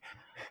like,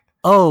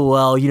 oh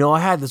well, I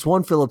had this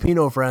one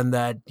Filipino friend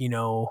that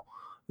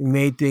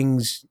made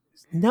things.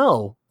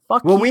 No,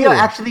 fuck Well, you. we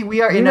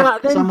are in You're a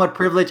not- then- somewhat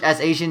privileged, as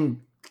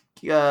Asian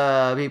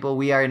people.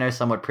 We are in a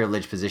somewhat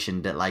privileged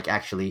position that like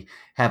actually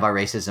have our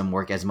racism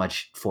work as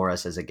much for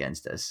us as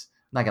against us.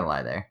 Not gonna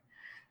lie there.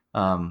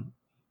 But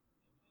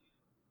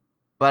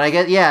I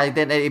guess, yeah,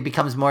 then it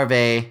becomes more of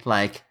a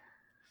like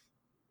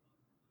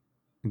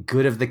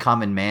good of the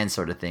common man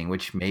sort of thing,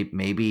 which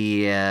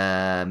maybe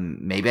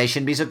I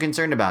shouldn't be so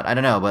concerned about. I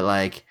don't know, but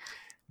like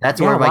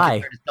that's Yeah, where my why?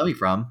 concern is coming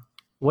from.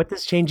 What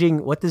does changing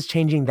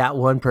that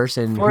one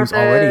person For who's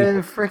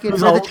already for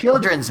the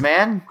children's,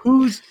 man.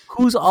 who's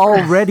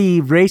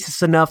already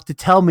racist enough to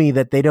tell me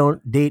that they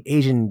don't date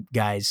Asian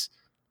guys?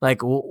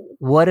 Like,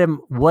 what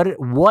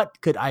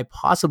could I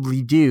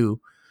possibly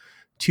do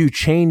to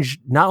change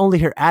not only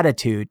her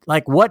attitude,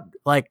 like what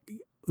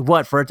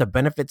for it to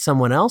benefit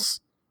someone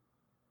else?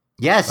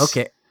 Yes.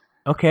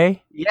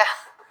 Okay, Yeah.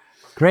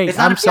 great.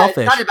 I'm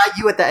selfish. It's not about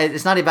you at that.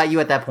 It's not about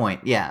you at that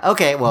point. Yeah.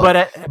 Okay. Well, but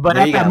at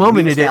there you that go.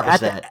 moment, We've it is.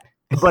 established that.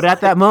 But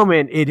at that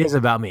moment, it is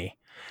about me.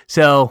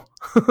 So,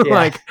 Yeah.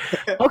 like,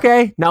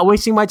 okay, not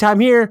wasting my time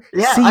here.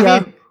 Yeah. See I ya.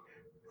 mean,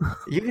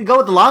 You can go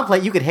with the long play.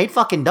 You could hate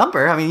fucking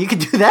Dumper. I mean, you could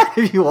do that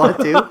if you want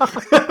to.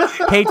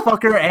 Hate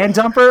fucker and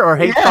dumper, or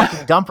hate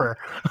fucking dumper.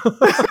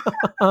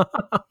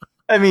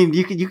 I mean,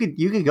 you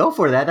could go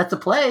for that. That's a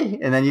play,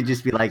 and then you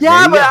just be like,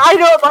 yeah, but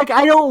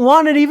I don't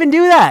want to even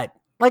do that.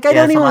 Like, I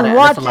don't even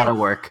want. That's a lot of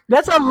work.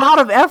 That's a lot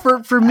of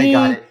effort for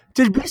me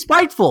to be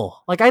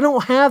spiteful. Like, I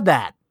don't have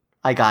that.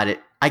 I got it.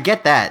 I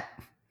get that.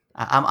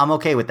 I'm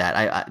okay with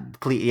that.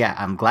 Please, yeah,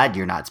 I'm glad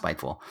you're not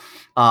spiteful.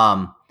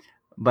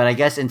 But I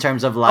guess in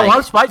terms of like,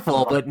 I'm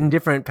spiteful, but in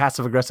different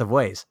passive aggressive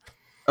ways.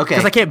 Okay,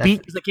 because I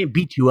can't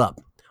beat you up.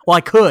 Well,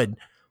 I could,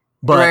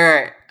 but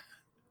right.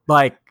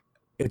 like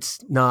it's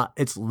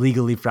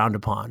legally frowned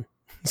upon.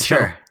 So.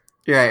 Sure,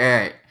 you're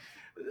right.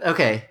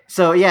 Okay,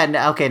 so yeah,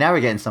 now we're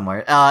getting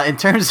somewhere. In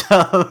terms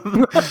of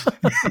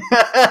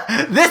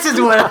this is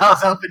what I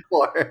was hoping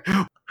for.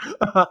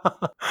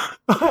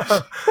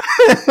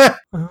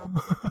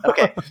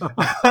 Okay.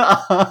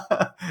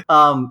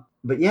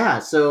 But yeah,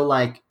 so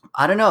like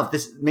I don't know if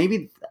this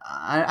maybe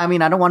I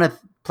mean I don't want to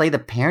play the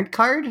parent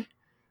card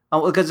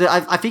because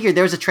I figured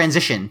there was a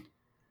transition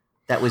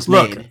that was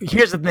made. Look,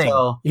 here's the thing.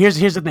 So, here's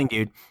the thing,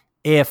 dude.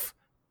 If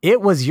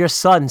it was your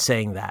son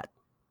saying that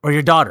or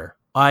your daughter,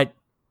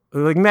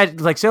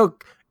 imagine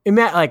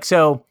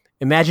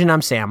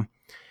I'm Sam,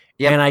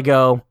 and I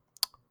go,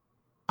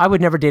 I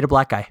would never date a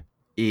black guy.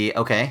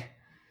 Okay.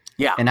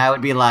 Yeah. And I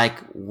would be like,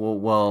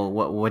 well,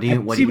 what do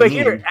you mean?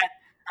 Here,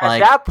 at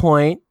that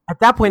point,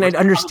 I'd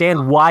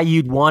understand why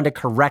you'd want to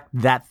correct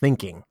that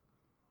thinking.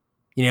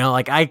 You know,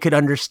 like I could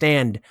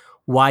understand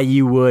why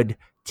you would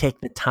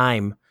take the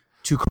time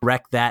to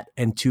correct that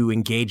and to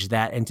engage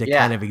that and to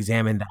kind of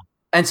examine that.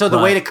 And so the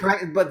way to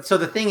correct, so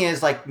the thing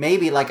is like,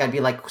 maybe like, I'd be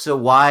like, so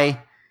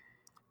why,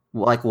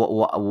 like,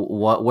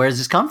 what, where does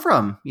this come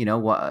from? You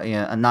know,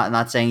 I'm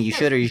not saying you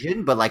should or you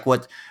shouldn't, but like,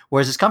 where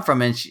does this come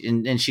from? And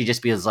she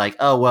just feels like,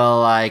 oh, well,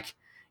 like,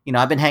 you know,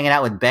 I've been hanging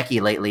out with Becky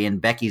lately and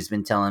Becky's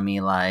been telling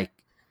me like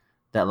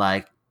that,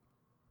 like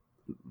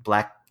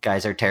black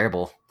guys are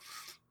terrible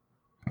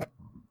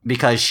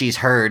because she's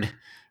heard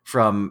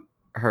from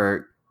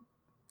her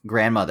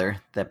grandmother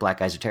that black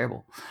guys are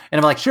terrible. And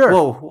I'm like, sure.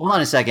 Whoa, hold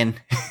on a second.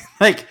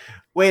 Like,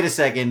 wait a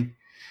second.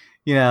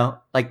 You know,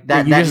 like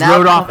that. You just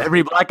wrote off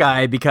every black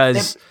guy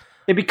because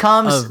it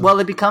becomes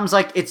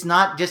like it's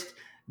not just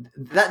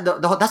that.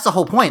 That's the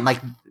whole point.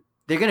 Like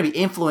they're going to be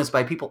influenced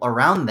by people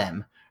around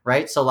them,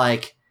 right? So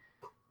like,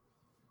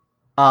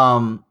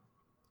 in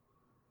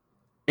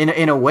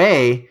a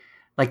way,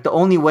 like the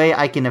only way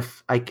I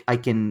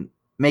can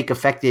make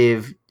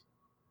effective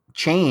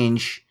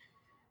change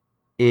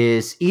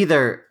is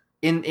either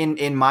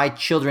in my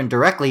children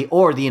directly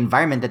or the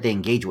environment that they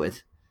engage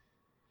with.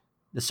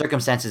 The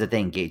circumstances that they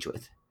engage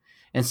with.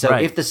 And so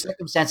if the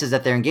circumstances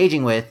that they're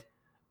engaging with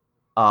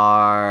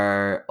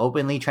are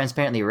openly,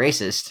 transparently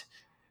racist,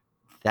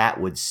 that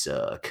would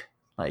suck.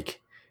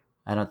 Like,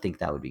 I don't think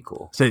that would be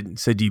cool. So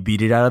do you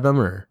beat it out of them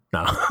or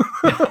no?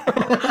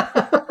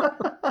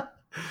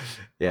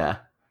 Yeah.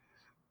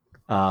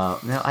 No,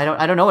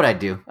 I don't know what I'd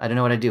do. I don't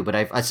know what I'd do, but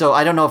I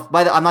don't know if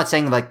I'm not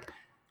saying like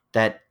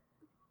that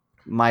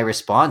my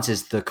response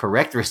is the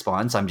correct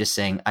response. I'm just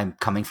saying I'm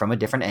coming from a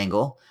different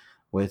angle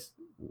with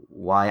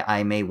why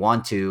I may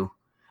want to,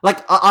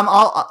 like,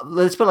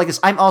 let's put it like this.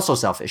 I'm also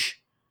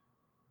selfish.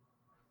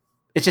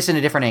 It's just in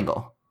a different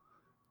angle.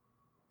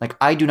 Like,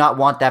 I do not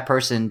want that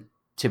person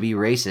to be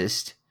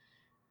racist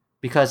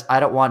because I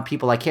don't want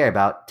people I care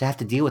about to have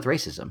to deal with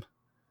racism.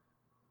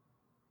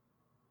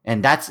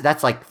 And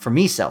that's like, for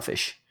me,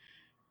 selfish.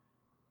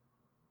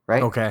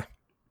 Right? Okay.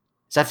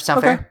 Does that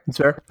sound fair? It's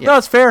fair. Yeah. No,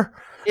 it's fair.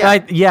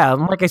 Yeah.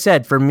 Like I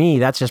said, for me,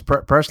 that's just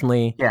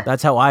personally. Yeah.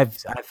 That's how I've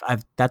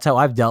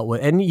dealt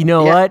with. And you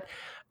know what?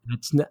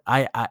 It's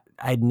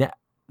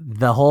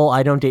the whole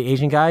I don't date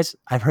Asian guys.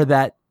 I've heard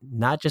that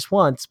not just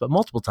once, but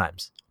multiple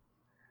times.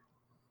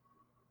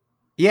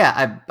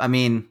 Yeah, I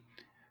mean,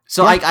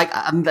 so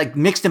I'm like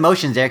mixed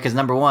emotions there because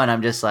number one,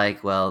 I'm just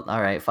like, well,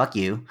 all right, fuck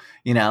you,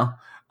 you know.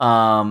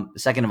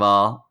 Second of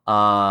all,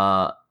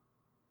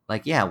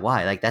 like, yeah,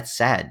 why? Like, that's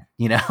sad,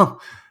 you know.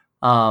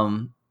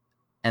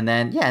 And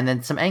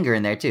then some anger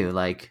in there too.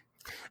 Like,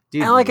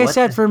 dude, and like I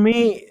said, for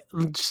me,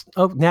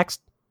 next.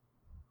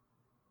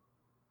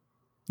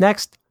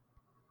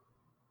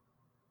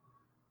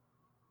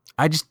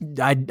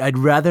 I'd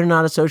rather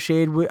not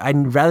associate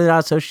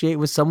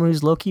with someone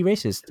who's low key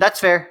racist. That's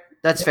fair.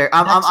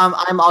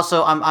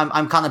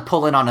 I'm kind of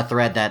pulling on a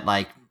thread that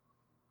like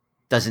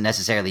doesn't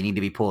necessarily need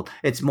to be pulled.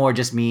 It's more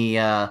just me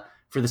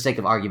for the sake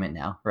of argument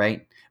now,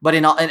 right? But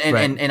in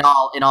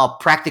all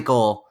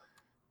practical,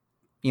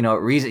 you know,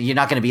 reason, you're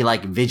not going to be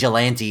like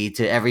vigilante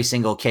to every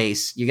single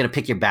case. You're going to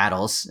pick your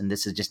battles, and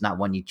this is just not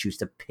one you choose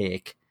to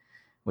pick,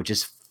 which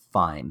is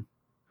fine,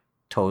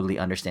 totally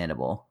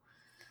understandable.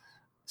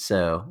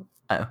 So,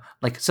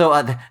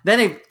 then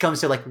it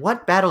comes to like,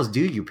 what battles do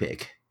you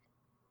pick?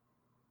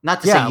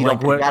 Not to say you don't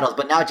pick battles,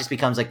 but now it just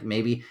becomes like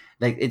maybe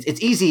like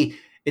it's easy.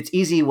 It's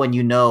easy when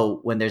you know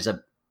when there's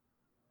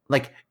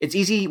it's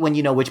easy when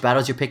you know which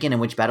battles you're picking and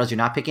which battles you're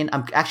not picking.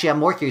 I'm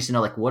more curious to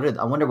know like what are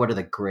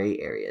the gray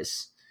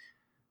areas,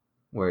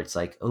 where it's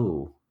like,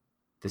 oh,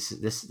 this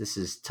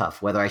is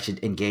tough, whether I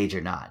should engage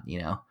or not, you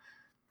know,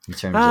 in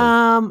terms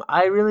of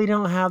I really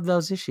don't have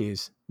those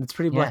issues. It's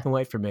pretty yeah, black and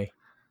white for me.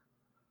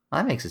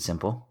 well, that makes it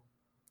simple.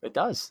 It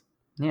does.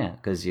 Yeah,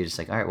 because you're just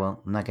like, all right,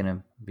 well, I'm not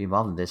gonna be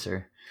involved in this,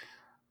 or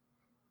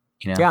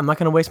you know, Yeah, I'm not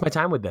going to waste my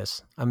time with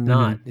this. I'm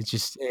not. Mhm. It's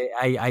just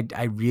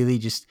I really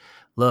just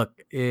look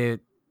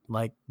it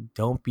like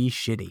don't be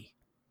shitty.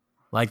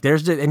 Like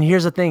and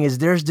here's the thing is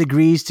there's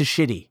degrees to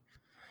shitty.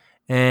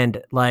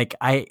 And like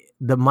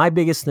my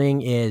biggest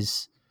thing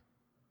is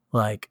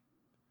like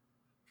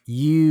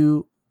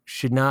you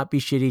should not be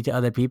shitty to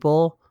other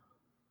people,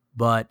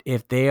 but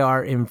if they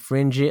are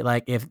infringing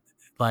like if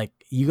like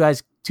you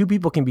guys two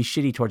people can be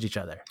shitty towards each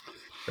other,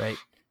 right?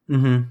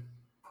 Mhm.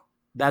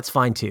 That's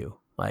fine too.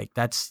 Like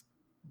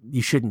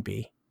you shouldn't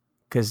be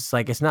because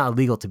like it's not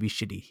illegal to be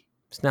shitty.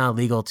 It's not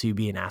illegal to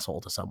be an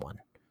asshole to someone,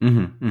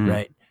 Mhm. Mhm.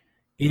 right?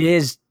 It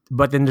is,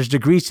 but then there's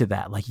degrees to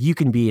that. Like you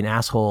can be an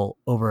asshole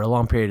over a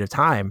long period of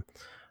time,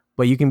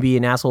 but you can be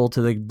an asshole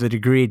to the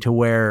degree to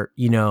where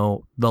you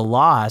know the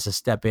law has to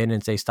step in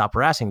and say stop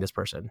harassing this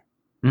person,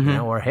 you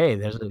know, Mhm. or hey,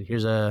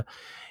 here's a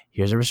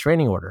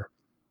restraining order.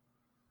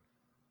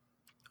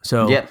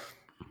 So Yep.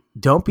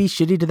 don't be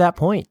shitty to that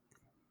point.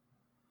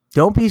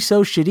 Don't be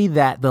so shitty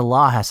that the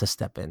law has to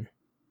step in.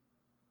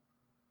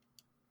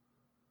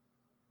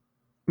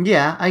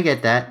 Yeah, I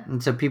get that,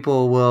 and so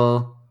people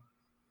will.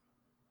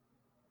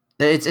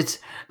 It's.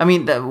 I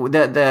mean,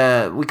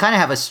 the we kind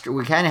of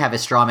have a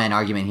straw man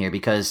argument here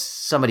because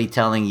somebody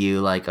telling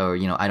you like, or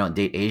you know, I don't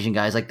date Asian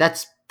guys, like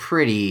that's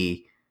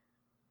pretty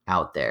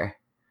out there.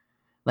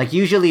 Like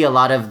usually, a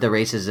lot of the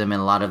racism and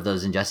a lot of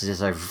those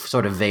injustices are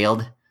sort of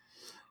veiled,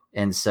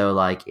 and so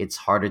like it's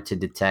harder to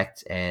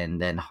detect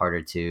and then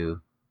harder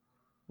to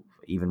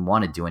even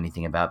want to do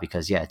anything about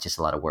because yeah, it's just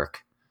a lot of work.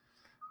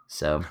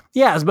 So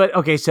Yes, but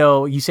okay,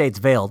 so you say it's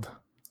veiled.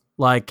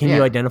 Like, can you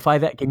yeah. identify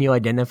that? Can you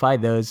identify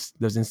those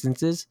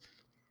instances?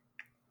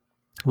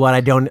 What I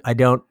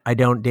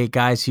don't date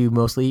guys who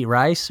mostly eat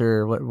rice,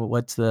 or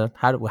what's the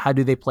how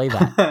do they play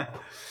that?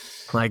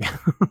 Like,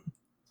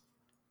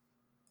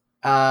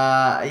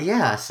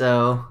 Yeah.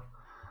 So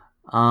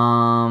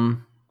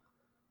um,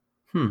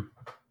 hmm.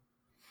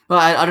 Well,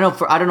 I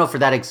don't know for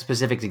that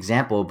specific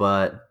example,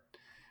 but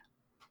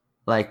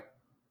like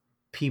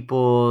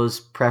people's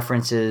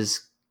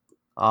preferences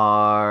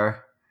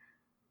are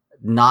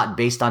not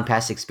based on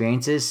past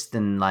experiences,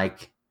 then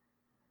like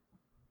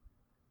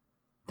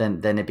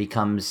then it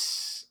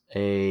becomes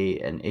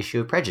an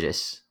issue of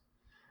prejudice.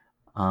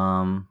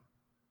 Um.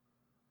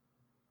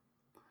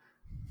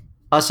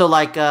 So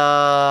like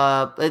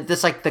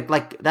that's like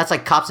that's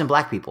like cops and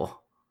black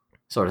people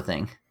sort of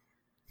thing,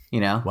 you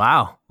know?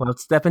 wow, well,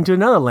 let's step into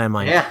another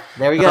landmine. Yeah.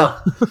 There we go.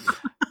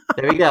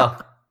 There we go.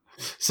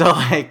 So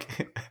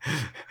like,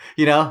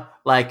 you know,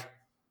 like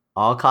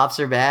all cops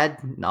are bad,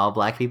 and all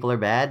black people are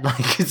bad.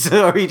 Like,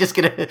 so are you just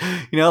gonna,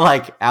 you know,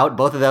 like out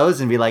both of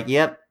those and be like,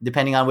 yep,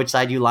 depending on which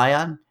side you lie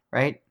on,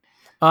 right?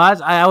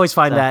 I always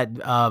find So,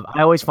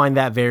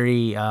 that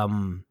very.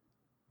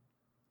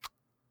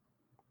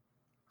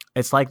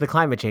 It's like the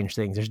climate change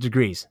thing. There's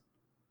degrees,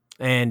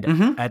 and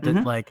mm-hmm, at the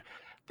mm-hmm, like,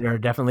 there are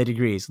definitely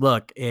degrees.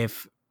 Look,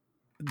 if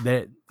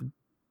the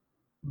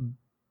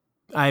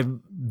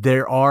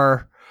there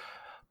are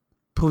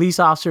police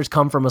officers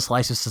come from a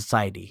slice of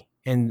society.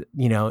 And,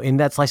 you know, in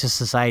that slice of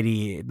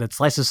society,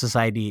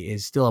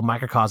 is still a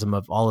microcosm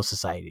of all of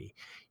society.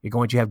 You're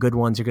going to have good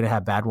ones. You're going to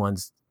have bad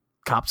ones.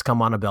 Cops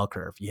come on a bell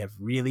curve. You have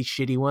really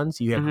shitty ones.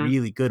 You have mm-hmm,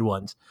 really good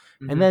ones.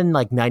 And mm-hmm, then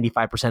like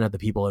 95% of the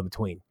people in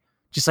between,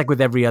 just like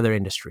with every other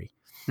industry.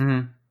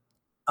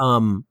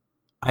 mm-hmm.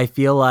 I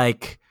feel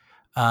like,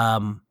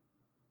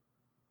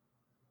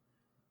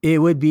 it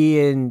would be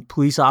in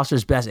police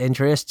officers' best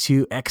interest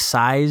to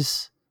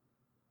excise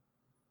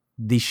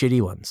the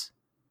shitty ones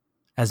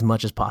as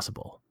much as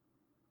possible.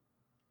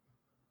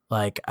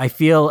 Like I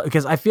feel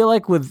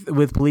like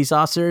with police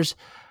officers,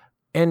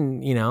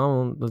 and you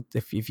know,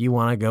 if you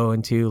want to go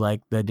into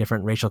like the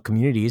different racial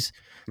communities,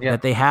 Yeah.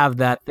 that they have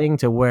that thing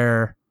to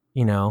where,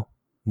 you know,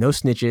 no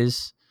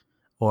snitches,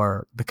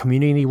 or the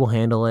community will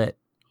handle it,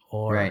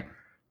 or Right.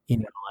 you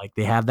know, like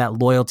they have that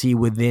loyalty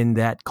within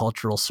that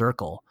cultural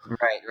circle.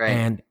 Right. Right.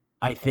 And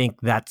I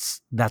think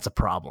that's a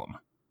problem.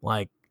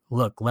 Like,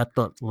 look, let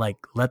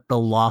the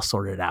law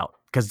sort it out,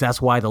 because that's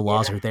why the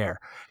laws Yeah. are there.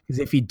 Because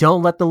if you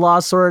don't let the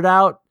laws sort it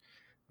out,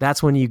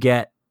 that's when you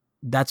get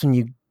that's when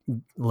you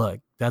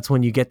that's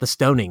when you get the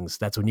stonings.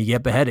 That's when you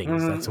get beheadings.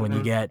 Mm-hmm, mm-hmm.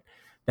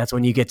 That's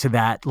when you get to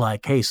that,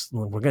 like, hey,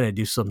 we're gonna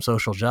do some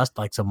social justice,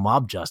 like some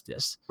mob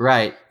justice.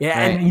 Right. Yeah,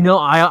 Right. and you know,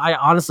 I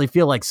honestly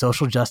feel like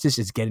social justice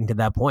is getting to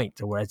that point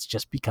to where it's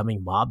just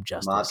becoming mob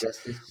justice, Mob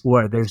justice.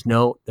 where there's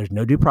no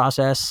due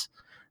process,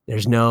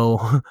 there's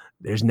no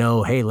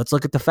hey, let's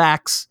look at the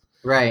facts,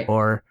 Right.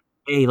 or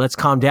hey, let's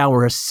calm down.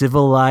 We're a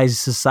civilized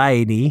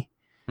society,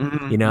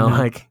 Mm-hmm, you know, mm-hmm.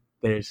 like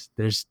there's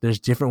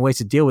different ways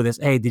to deal with this.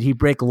 Hey, did he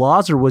break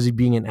laws, or was he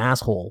being an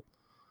asshole?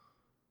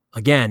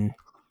 Again,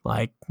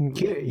 like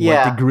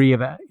Yeah.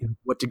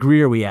 what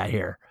degree are we at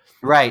here?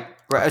 Right.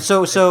 Right.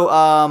 So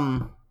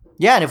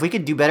Yeah, and if we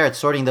could do better at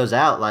sorting those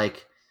out,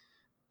 like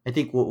I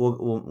think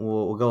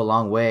we'll go a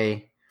long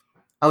way.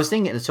 I was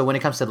thinking, so when it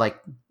comes to like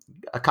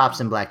cops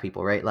and black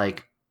people, right?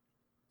 Like,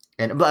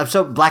 and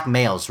so black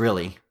males,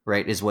 really,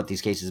 right, is what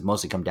these cases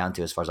mostly come down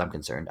to, as far as I'm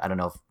concerned. I don't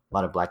know if a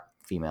lot of black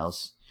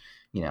females,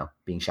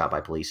 being shot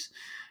by police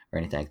or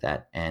anything like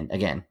that. And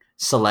again,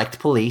 select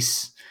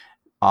police,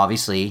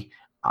 obviously,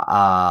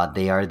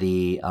 they are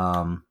the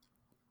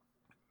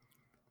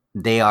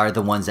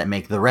ones that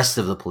make the rest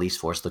of the police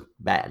force look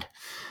bad.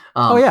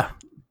 Oh yeah.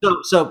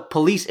 So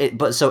police,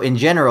 so in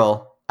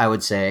general, I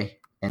would say,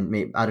 and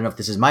maybe, I don't know if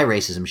this is my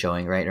racism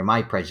showing, right, or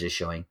my prejudice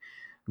showing,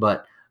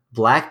 but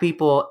black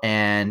people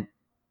and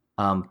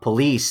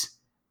police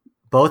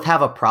both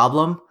have a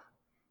problem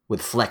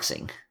with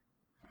flexing.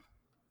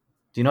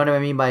 Do you know what I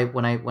mean by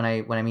when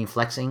I mean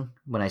flexing?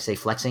 When I say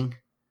flexing?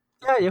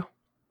 Yeah,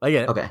 I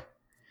get it. Okay,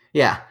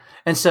 yeah,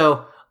 and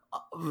so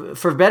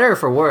for better or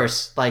for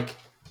worse, like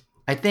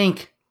I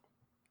think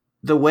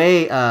the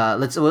way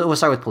we'll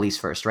start with police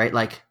first, right?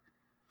 Like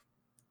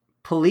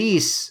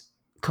police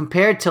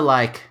compared to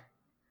like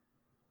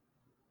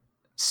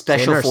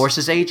special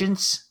forces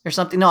agents or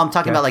something. No, I'm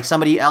talking about like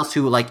somebody else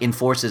who like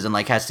enforces and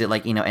like has to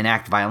like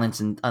enact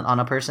violence on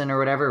a person or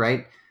whatever,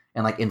 right?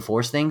 And like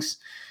enforce things.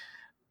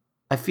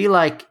 I feel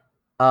like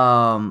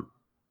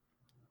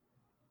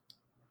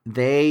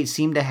they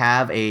seem to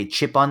have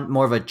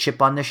more of a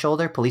chip on their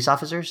shoulder. Police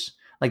officers,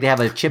 like they have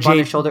a chip on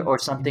their shoulder or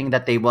something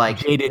that they like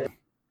jaded.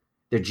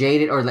 They're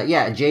jaded or like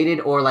jaded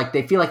or like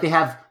they feel like they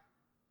have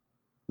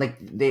like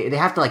they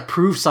have to like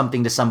prove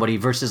something to somebody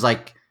versus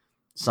like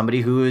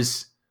somebody who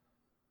is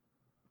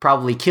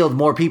probably killed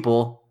more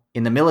people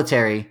in the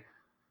military,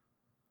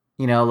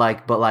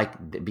 but like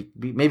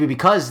maybe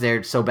because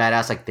they're so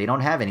badass, like they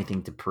don't have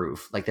anything to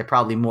prove. Like they're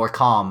probably more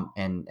calm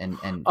and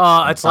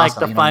it's like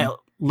the fight,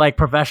 like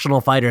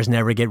professional fighters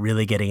never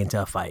really getting into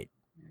a fight.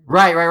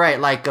 Right.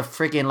 Like a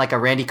freaking like a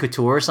Randy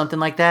Couture or something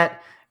like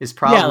that is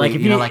probably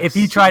like if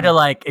you try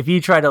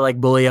to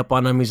bully up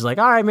on him, he's like,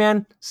 all right,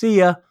 man, see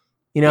ya.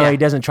 He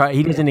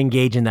doesn't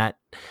engage in that.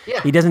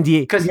 Yeah. He doesn't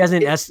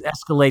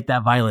escalate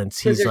that violence.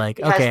 He's like,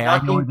 okay,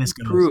 I know what this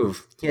goes.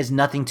 Prove. He has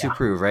nothing to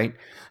prove, right?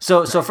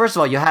 So first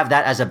of all, you have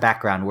that as a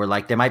background where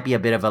like there might be a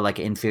bit of a like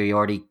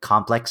inferiority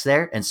complex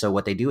there. And so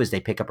what they do is they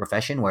pick a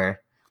profession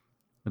where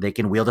they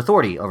can wield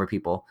authority over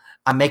people.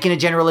 I'm making a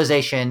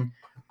generalization.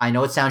 I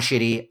know it sounds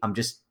shitty. I'm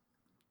just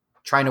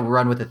trying to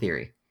run with the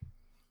theory.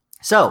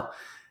 So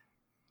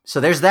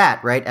there's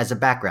that, right, as a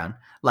background.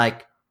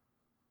 Like,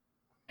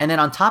 and then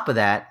on top of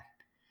that,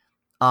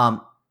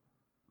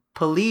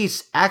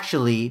 police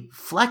actually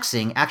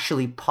flexing,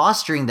 actually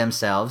posturing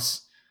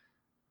themselves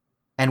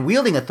and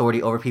wielding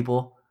authority over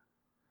people,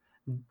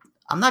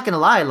 I'm not going to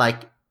lie,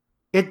 like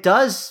it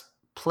does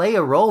play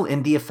a role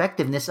in the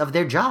effectiveness of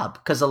their job.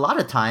 Because a lot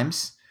of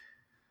times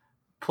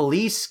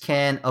police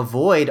can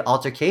avoid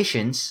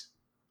altercations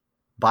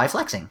by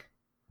flexing.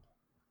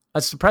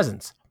 That's the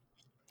presence.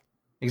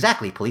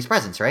 Exactly. Police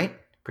presence, right?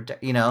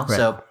 Right.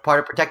 So part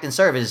of protect and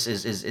serve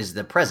is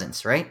the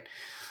presence, right?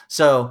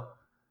 So,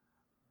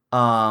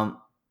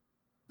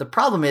 the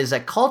problem is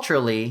that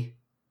culturally,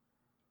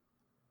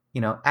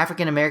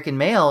 African American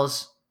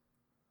males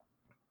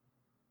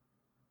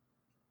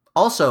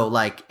also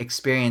like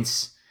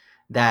experience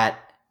that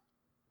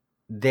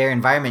their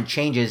environment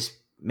changes,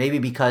 maybe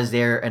because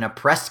they're an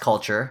oppressed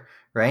culture,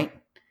 right?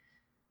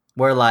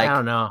 Where like I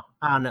don't know.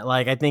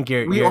 Like I think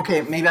you're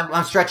okay. Maybe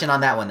I'm stretching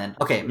on that one then.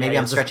 Okay, maybe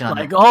I'm stretching on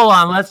like that. Hold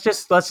on. Let's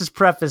just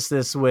preface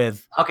this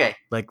with okay.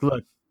 Like,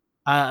 look,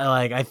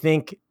 I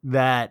think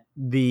that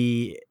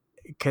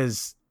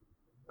because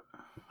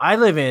I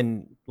live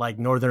in like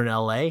northern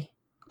LA.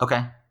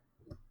 Okay.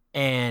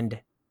 And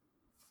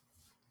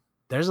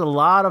there's a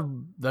lot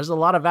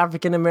of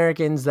African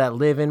Americans that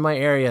live in my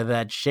area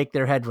that shake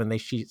their head when they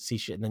see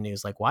shit in the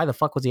news. Like, why the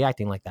fuck was he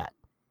acting like that?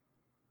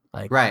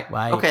 Like, right.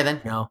 Why? Okay,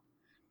 then.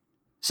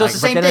 So like,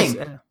 it's the same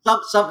thing.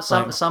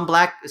 Some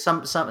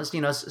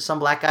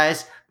black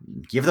guys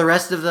give the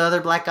rest of the other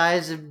black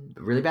guys a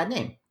really bad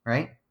name,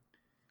 right?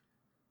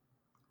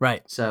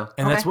 Right. So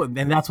that's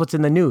what's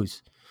in the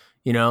news.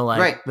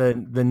 right.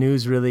 the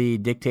news really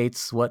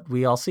dictates what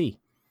we all see.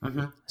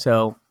 Mm-hmm.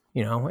 So,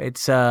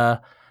 it's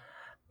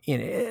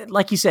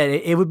like you said,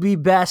 it would be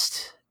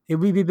best. It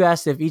would be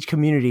best if each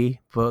community,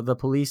 the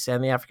police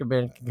and the African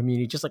American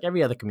community, just like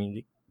every other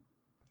community,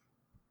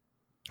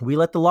 we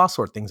let the law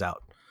sort things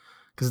out.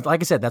 Because,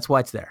 like I said, that's why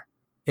it's there.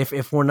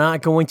 If we're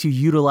not going to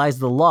utilize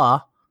the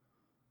law,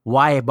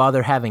 why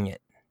bother having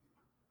it?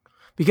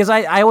 Because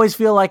I always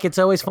feel like it's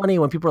always funny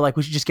when people are like,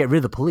 we should just get rid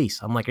of the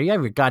police. I'm like, are you out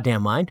of your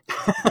goddamn mind?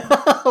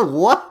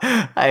 What?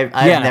 I've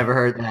never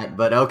heard that,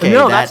 but okay.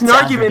 No, that's an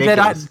argument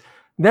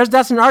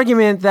that's an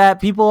argument that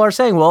people are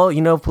saying, well,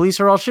 police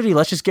are all shitty.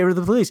 Let's just get rid of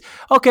the police.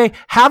 Okay,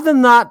 have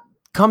them not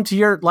come to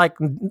your, like,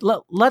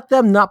 let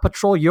them not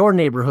patrol your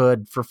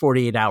neighborhood for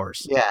 48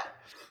 hours. Yeah.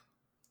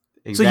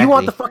 So you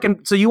want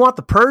exactly. you want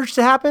the purge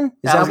to happen?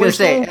 Is that what you're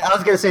saying? I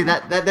was gonna say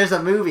that there's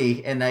a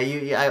movie, and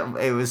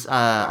it was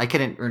I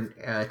couldn't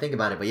think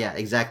about it, but yeah,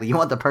 exactly. You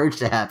want the purge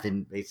to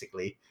happen,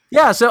 basically.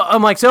 Yeah. So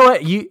I'm like,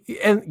 you,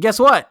 and guess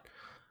what?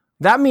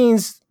 That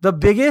means the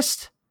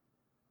biggest,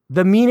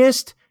 the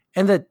meanest,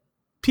 and the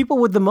people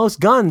with the most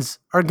guns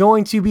are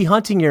going to be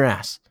hunting your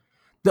ass.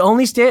 The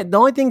only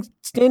thing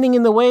standing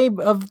in the way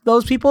of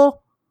those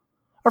people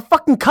are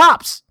fucking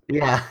cops.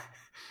 Yeah,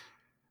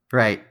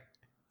 right.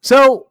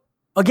 So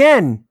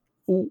again,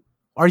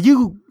 are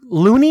you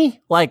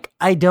loony? Like,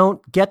 I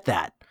don't get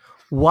that.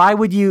 Why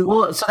would you?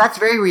 Well, so that's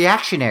very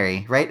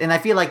reactionary, right? And I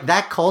feel like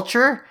that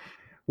culture,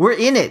 we're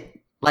in it.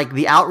 Like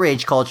the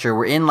outrage culture,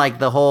 we're in like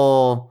the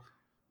whole,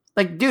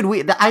 like,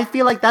 dude. I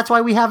feel like that's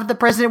why we have the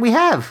president we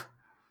have.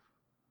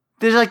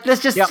 There's like,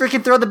 let's just Yep.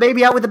 freaking throw the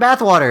baby out with the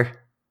bathwater.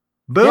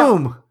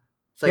 Boom.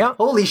 It's like, Yep.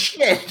 holy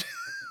shit.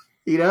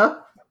 You know?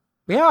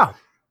 Yeah.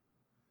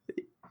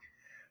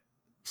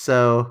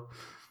 So,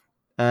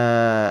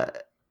 yeah,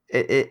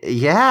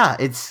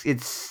 it's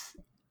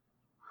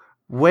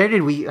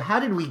how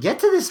did we get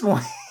to this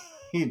point?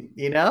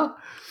 You know?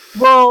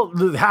 Well,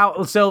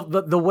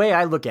 the way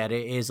I look at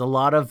it is a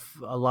lot of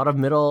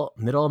middle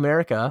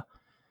America,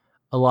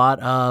 a lot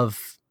of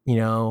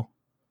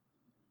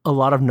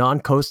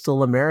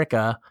non-coastal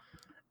America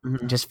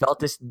just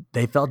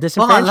they felt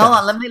disenfranchised. Hold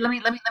on.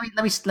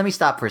 Let me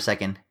stop for a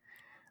second.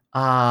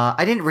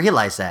 I didn't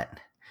realize that.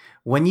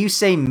 When you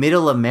say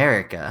middle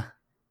America,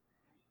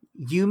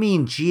 you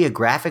mean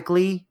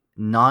geographically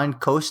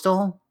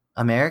non-coastal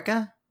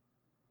America?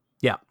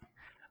 Yeah.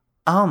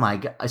 Oh my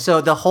god.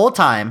 So the whole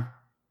time,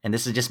 and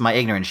this is just my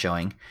ignorance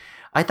showing,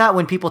 I thought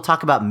when people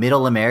talk about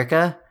middle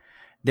America,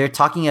 they're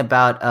talking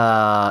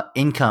about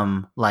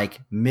income like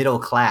middle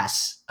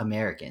class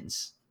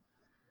Americans.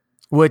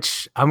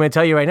 Which I'm going to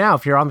tell you right now,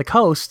 if you're on the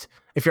coast,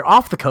 if you're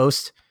off the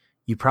coast,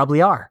 you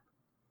probably are.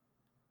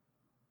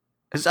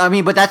 I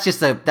mean, but that's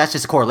just a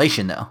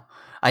correlation, though.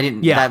 I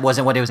didn't. Yeah. That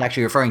wasn't what it was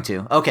actually referring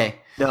to. Okay.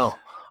 No,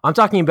 I'm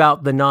talking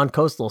about the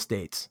non-coastal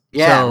states.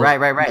 Yeah.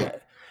 Right.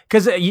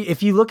 Because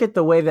if you look at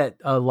the way that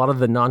a lot of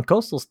the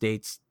non-coastal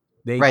states,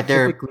 they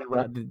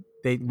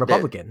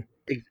Republican.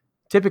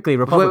 Typically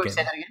Republican. Wait,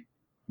 say that again?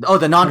 Oh,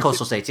 the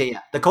non-coastal states. Yeah.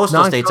 The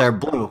coastal states are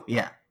blue.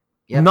 Yeah.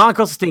 Yep.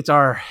 Non-coastal states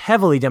are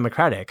heavily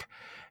Democratic,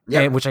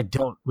 Yep. which I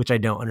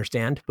don't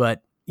understand.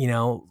 But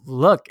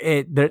look,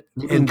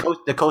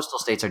 The coastal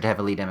states are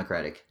heavily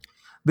Democratic.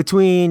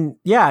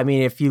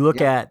 If you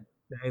look at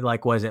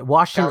like, what is it?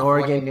 Washington,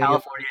 California, Oregon, New York.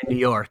 California, New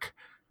York,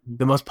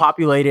 the most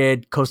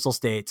populated coastal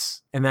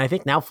states, and then I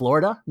think now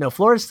Florida. No,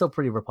 Florida's still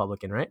pretty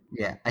Republican, right?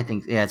 Yeah, I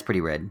think it's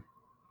pretty red.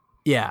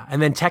 Yeah,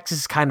 and then Texas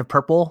is kind of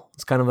purple.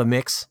 It's kind of a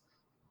mix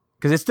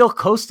because it's still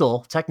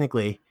coastal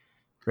technically,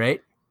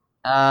 right?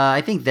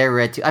 I think they're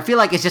red too. I feel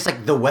like it's just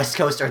like the West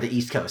Coast or the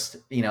East Coast.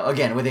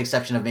 Again, with the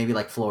exception of maybe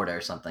like Florida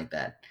or something like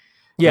that.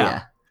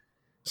 Yeah.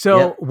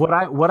 So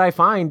Yep. what I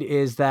find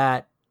is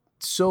that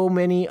so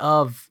many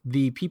of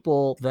the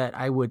people that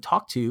I would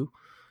talk to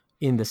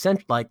in the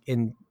center, like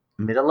in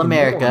Middle in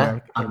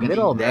America.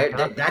 Middle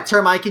America, That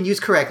term I can use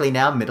correctly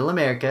now. Middle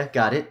America.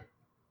 Got it.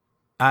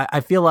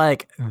 I feel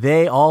like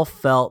they all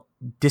felt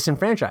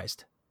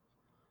disenfranchised,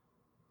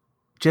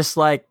 just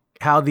like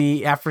how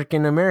the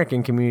African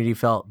American community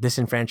felt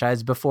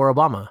disenfranchised before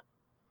Obama.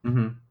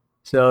 Mm-hmm.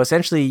 So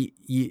essentially,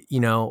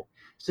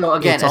 So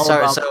again, It's all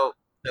about- so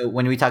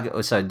when we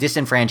talk, so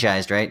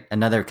disenfranchised, right?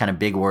 Another kind of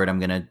big word. I'm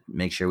gonna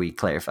make sure we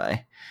clarify.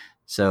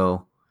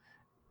 So,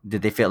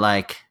 did they feel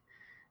like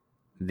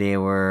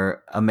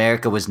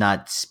America was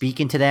not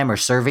speaking to them or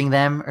serving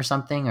them or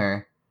something,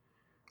 or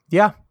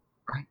yeah,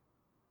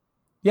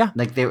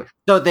 like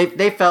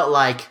they felt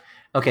like,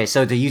 okay.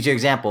 So to use your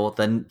example,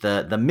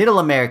 the middle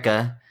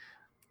America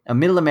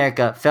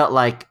felt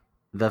like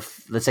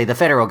let's say the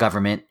federal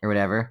government or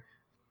whatever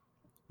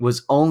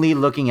was only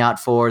looking out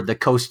for the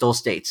coastal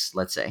states,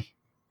 let's say.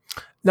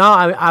 No,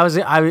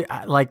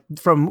 I like,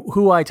 from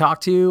who I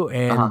talked to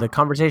and Uh-huh. the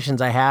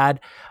conversations I had,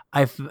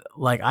 I felt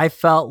like I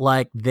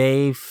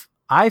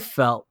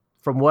felt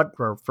from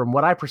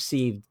what I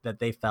perceived that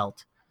they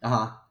felt,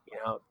 Uh-huh.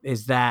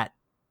 is that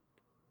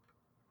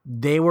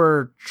they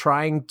were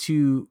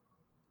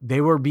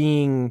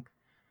being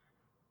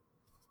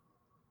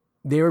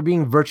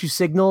virtue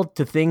signaled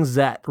to things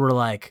that were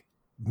like,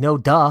 no,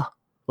 duh.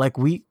 Like,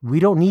 we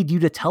don't need you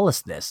to tell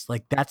us this.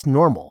 Like, that's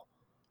normal.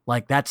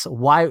 Like, that's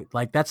why,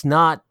 like, that's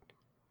not,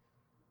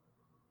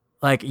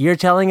 like, you're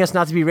telling us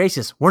not to be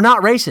racist. We're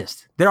not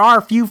racist. There are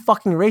a few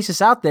fucking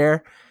racists out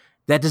there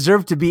that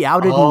deserve to be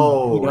outed.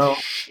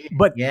 Shit.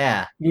 But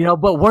Yeah.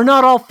 but we're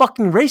not all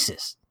fucking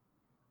racist.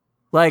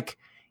 Like,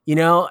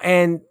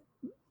 and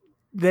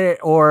there,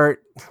 or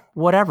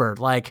whatever.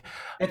 Like,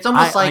 It's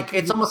almost I- like a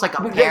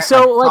Okay, parent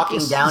so, like,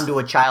 talking down to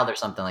a child or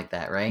something like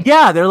that, right?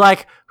 yeah, they're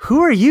like,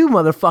 who are you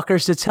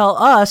motherfuckers to tell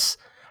us,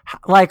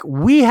 like,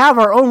 we have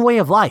our own way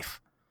of life.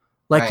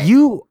 Like,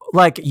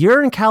 Right.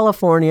 you're in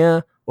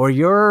California, or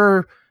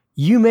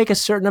you make a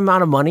certain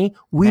amount of money.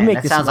 We Man, make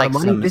that this sounds amount like of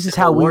money. some This is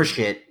Civil how War we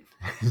shit.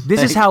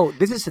 this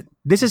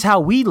is how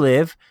we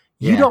live.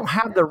 You Yeah. don't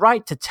have the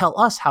right to tell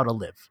us how to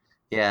live.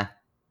 Yeah.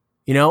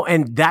 You know,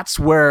 and that's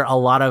where a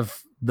lot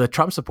of the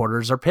Trump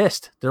supporters are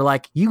pissed. They're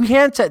like, you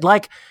can't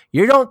like,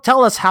 you don't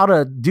tell us how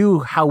to do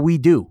how we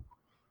do.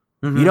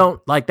 Mhm. You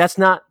don't like, that's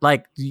not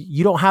like,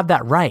 you don't have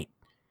that right.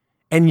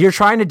 And you're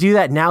trying to do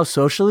that now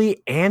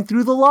socially and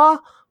through the law.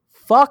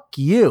 Fuck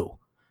you.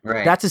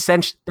 Right. That's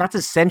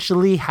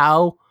essentially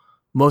how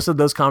most of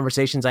those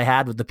conversations I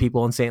had with the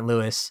people in St.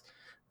 Louis,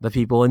 the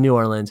people in New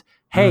Orleans.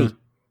 Hey,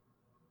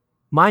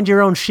 mind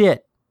your own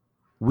shit.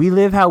 We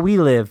live how we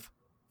live.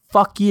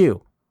 Fuck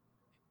you.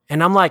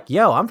 And I'm like,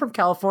 yo, I'm from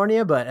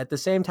California, but at the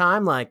same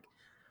time, like,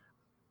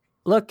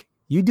 look,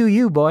 you do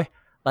you, boy.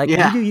 Like,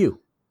 Yeah. you do you.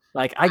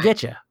 Like, I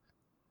get you.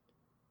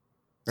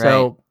 Right.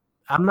 So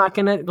I'm not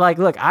gonna like.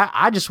 Look,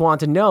 I just want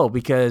to know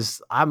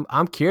because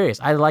I'm curious.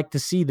 I like to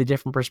see the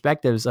different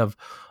perspectives of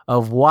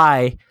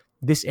why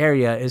this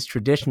area is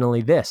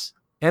traditionally this,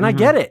 and I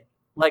get it.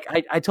 Like,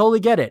 I totally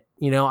get it.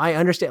 You know, I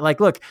understand. Like,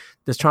 look,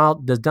 does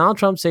Donald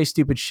Trump say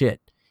stupid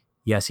shit?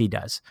 Yes, he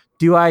does.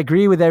 Do I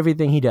agree with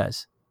everything he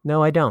does?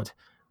 No, I don't.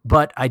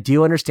 But I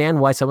do understand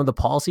why some of the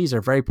policies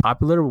are very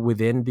popular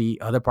within the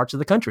other parts of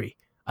the country.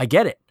 I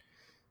get it.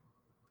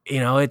 You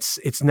know,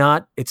 it's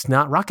not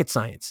rocket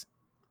science.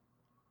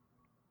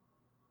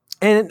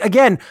 And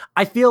again,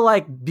 I feel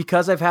like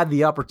because I've had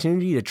the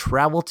opportunity to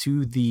travel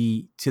to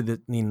the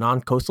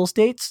non-coastal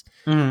states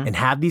and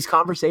have these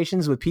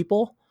conversations with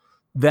people,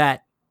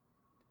 that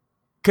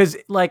because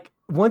like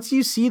once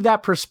you see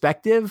that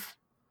perspective,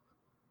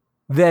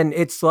 then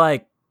it's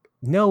like,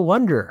 no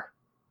wonder,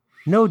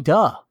 no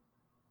duh.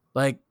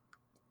 Like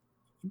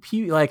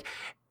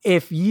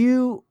if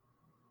you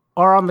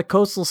are on the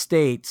coastal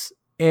states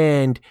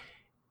and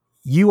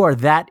you are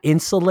that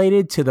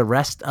insulated to the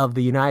rest of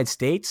the United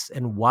States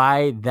and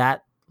why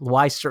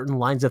certain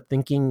lines of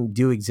thinking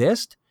do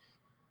exist,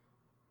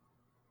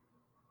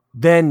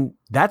 then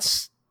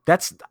that's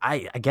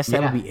I guess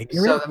that would be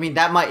ignorant. So I mean,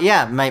 that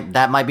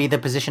might be the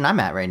position I'm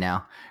at right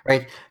now,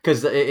 right?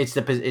 Because it's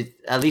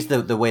at least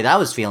the way that I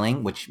was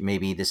feeling, which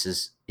maybe this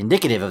is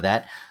indicative of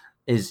that,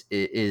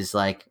 is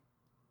like,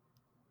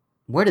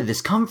 where did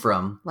this come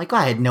from? Like,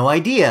 I had no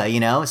idea, you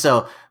know.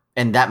 So,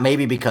 and that may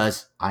be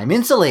because I'm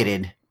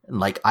insulated.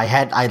 Like,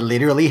 I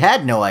literally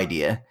had no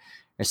idea.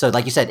 So,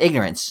 like you said,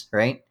 ignorance,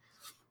 right?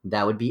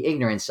 That would be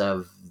ignorance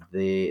of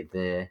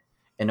an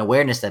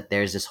awareness that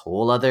there's this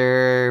whole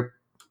other,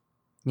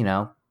 you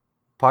know,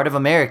 part of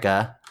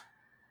America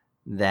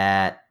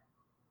that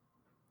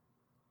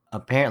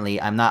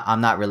apparently I'm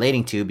not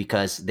relating to,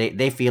 because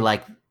they feel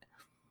like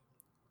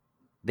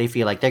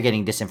they're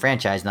getting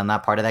disenfranchised and I'm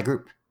not part of that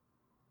group.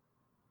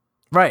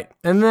 Right.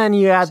 And then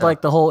you add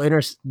like the whole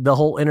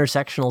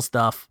intersectional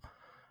stuff.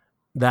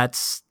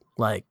 That's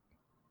like,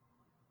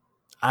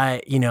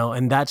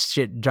 and that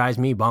shit drives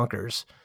me bonkers.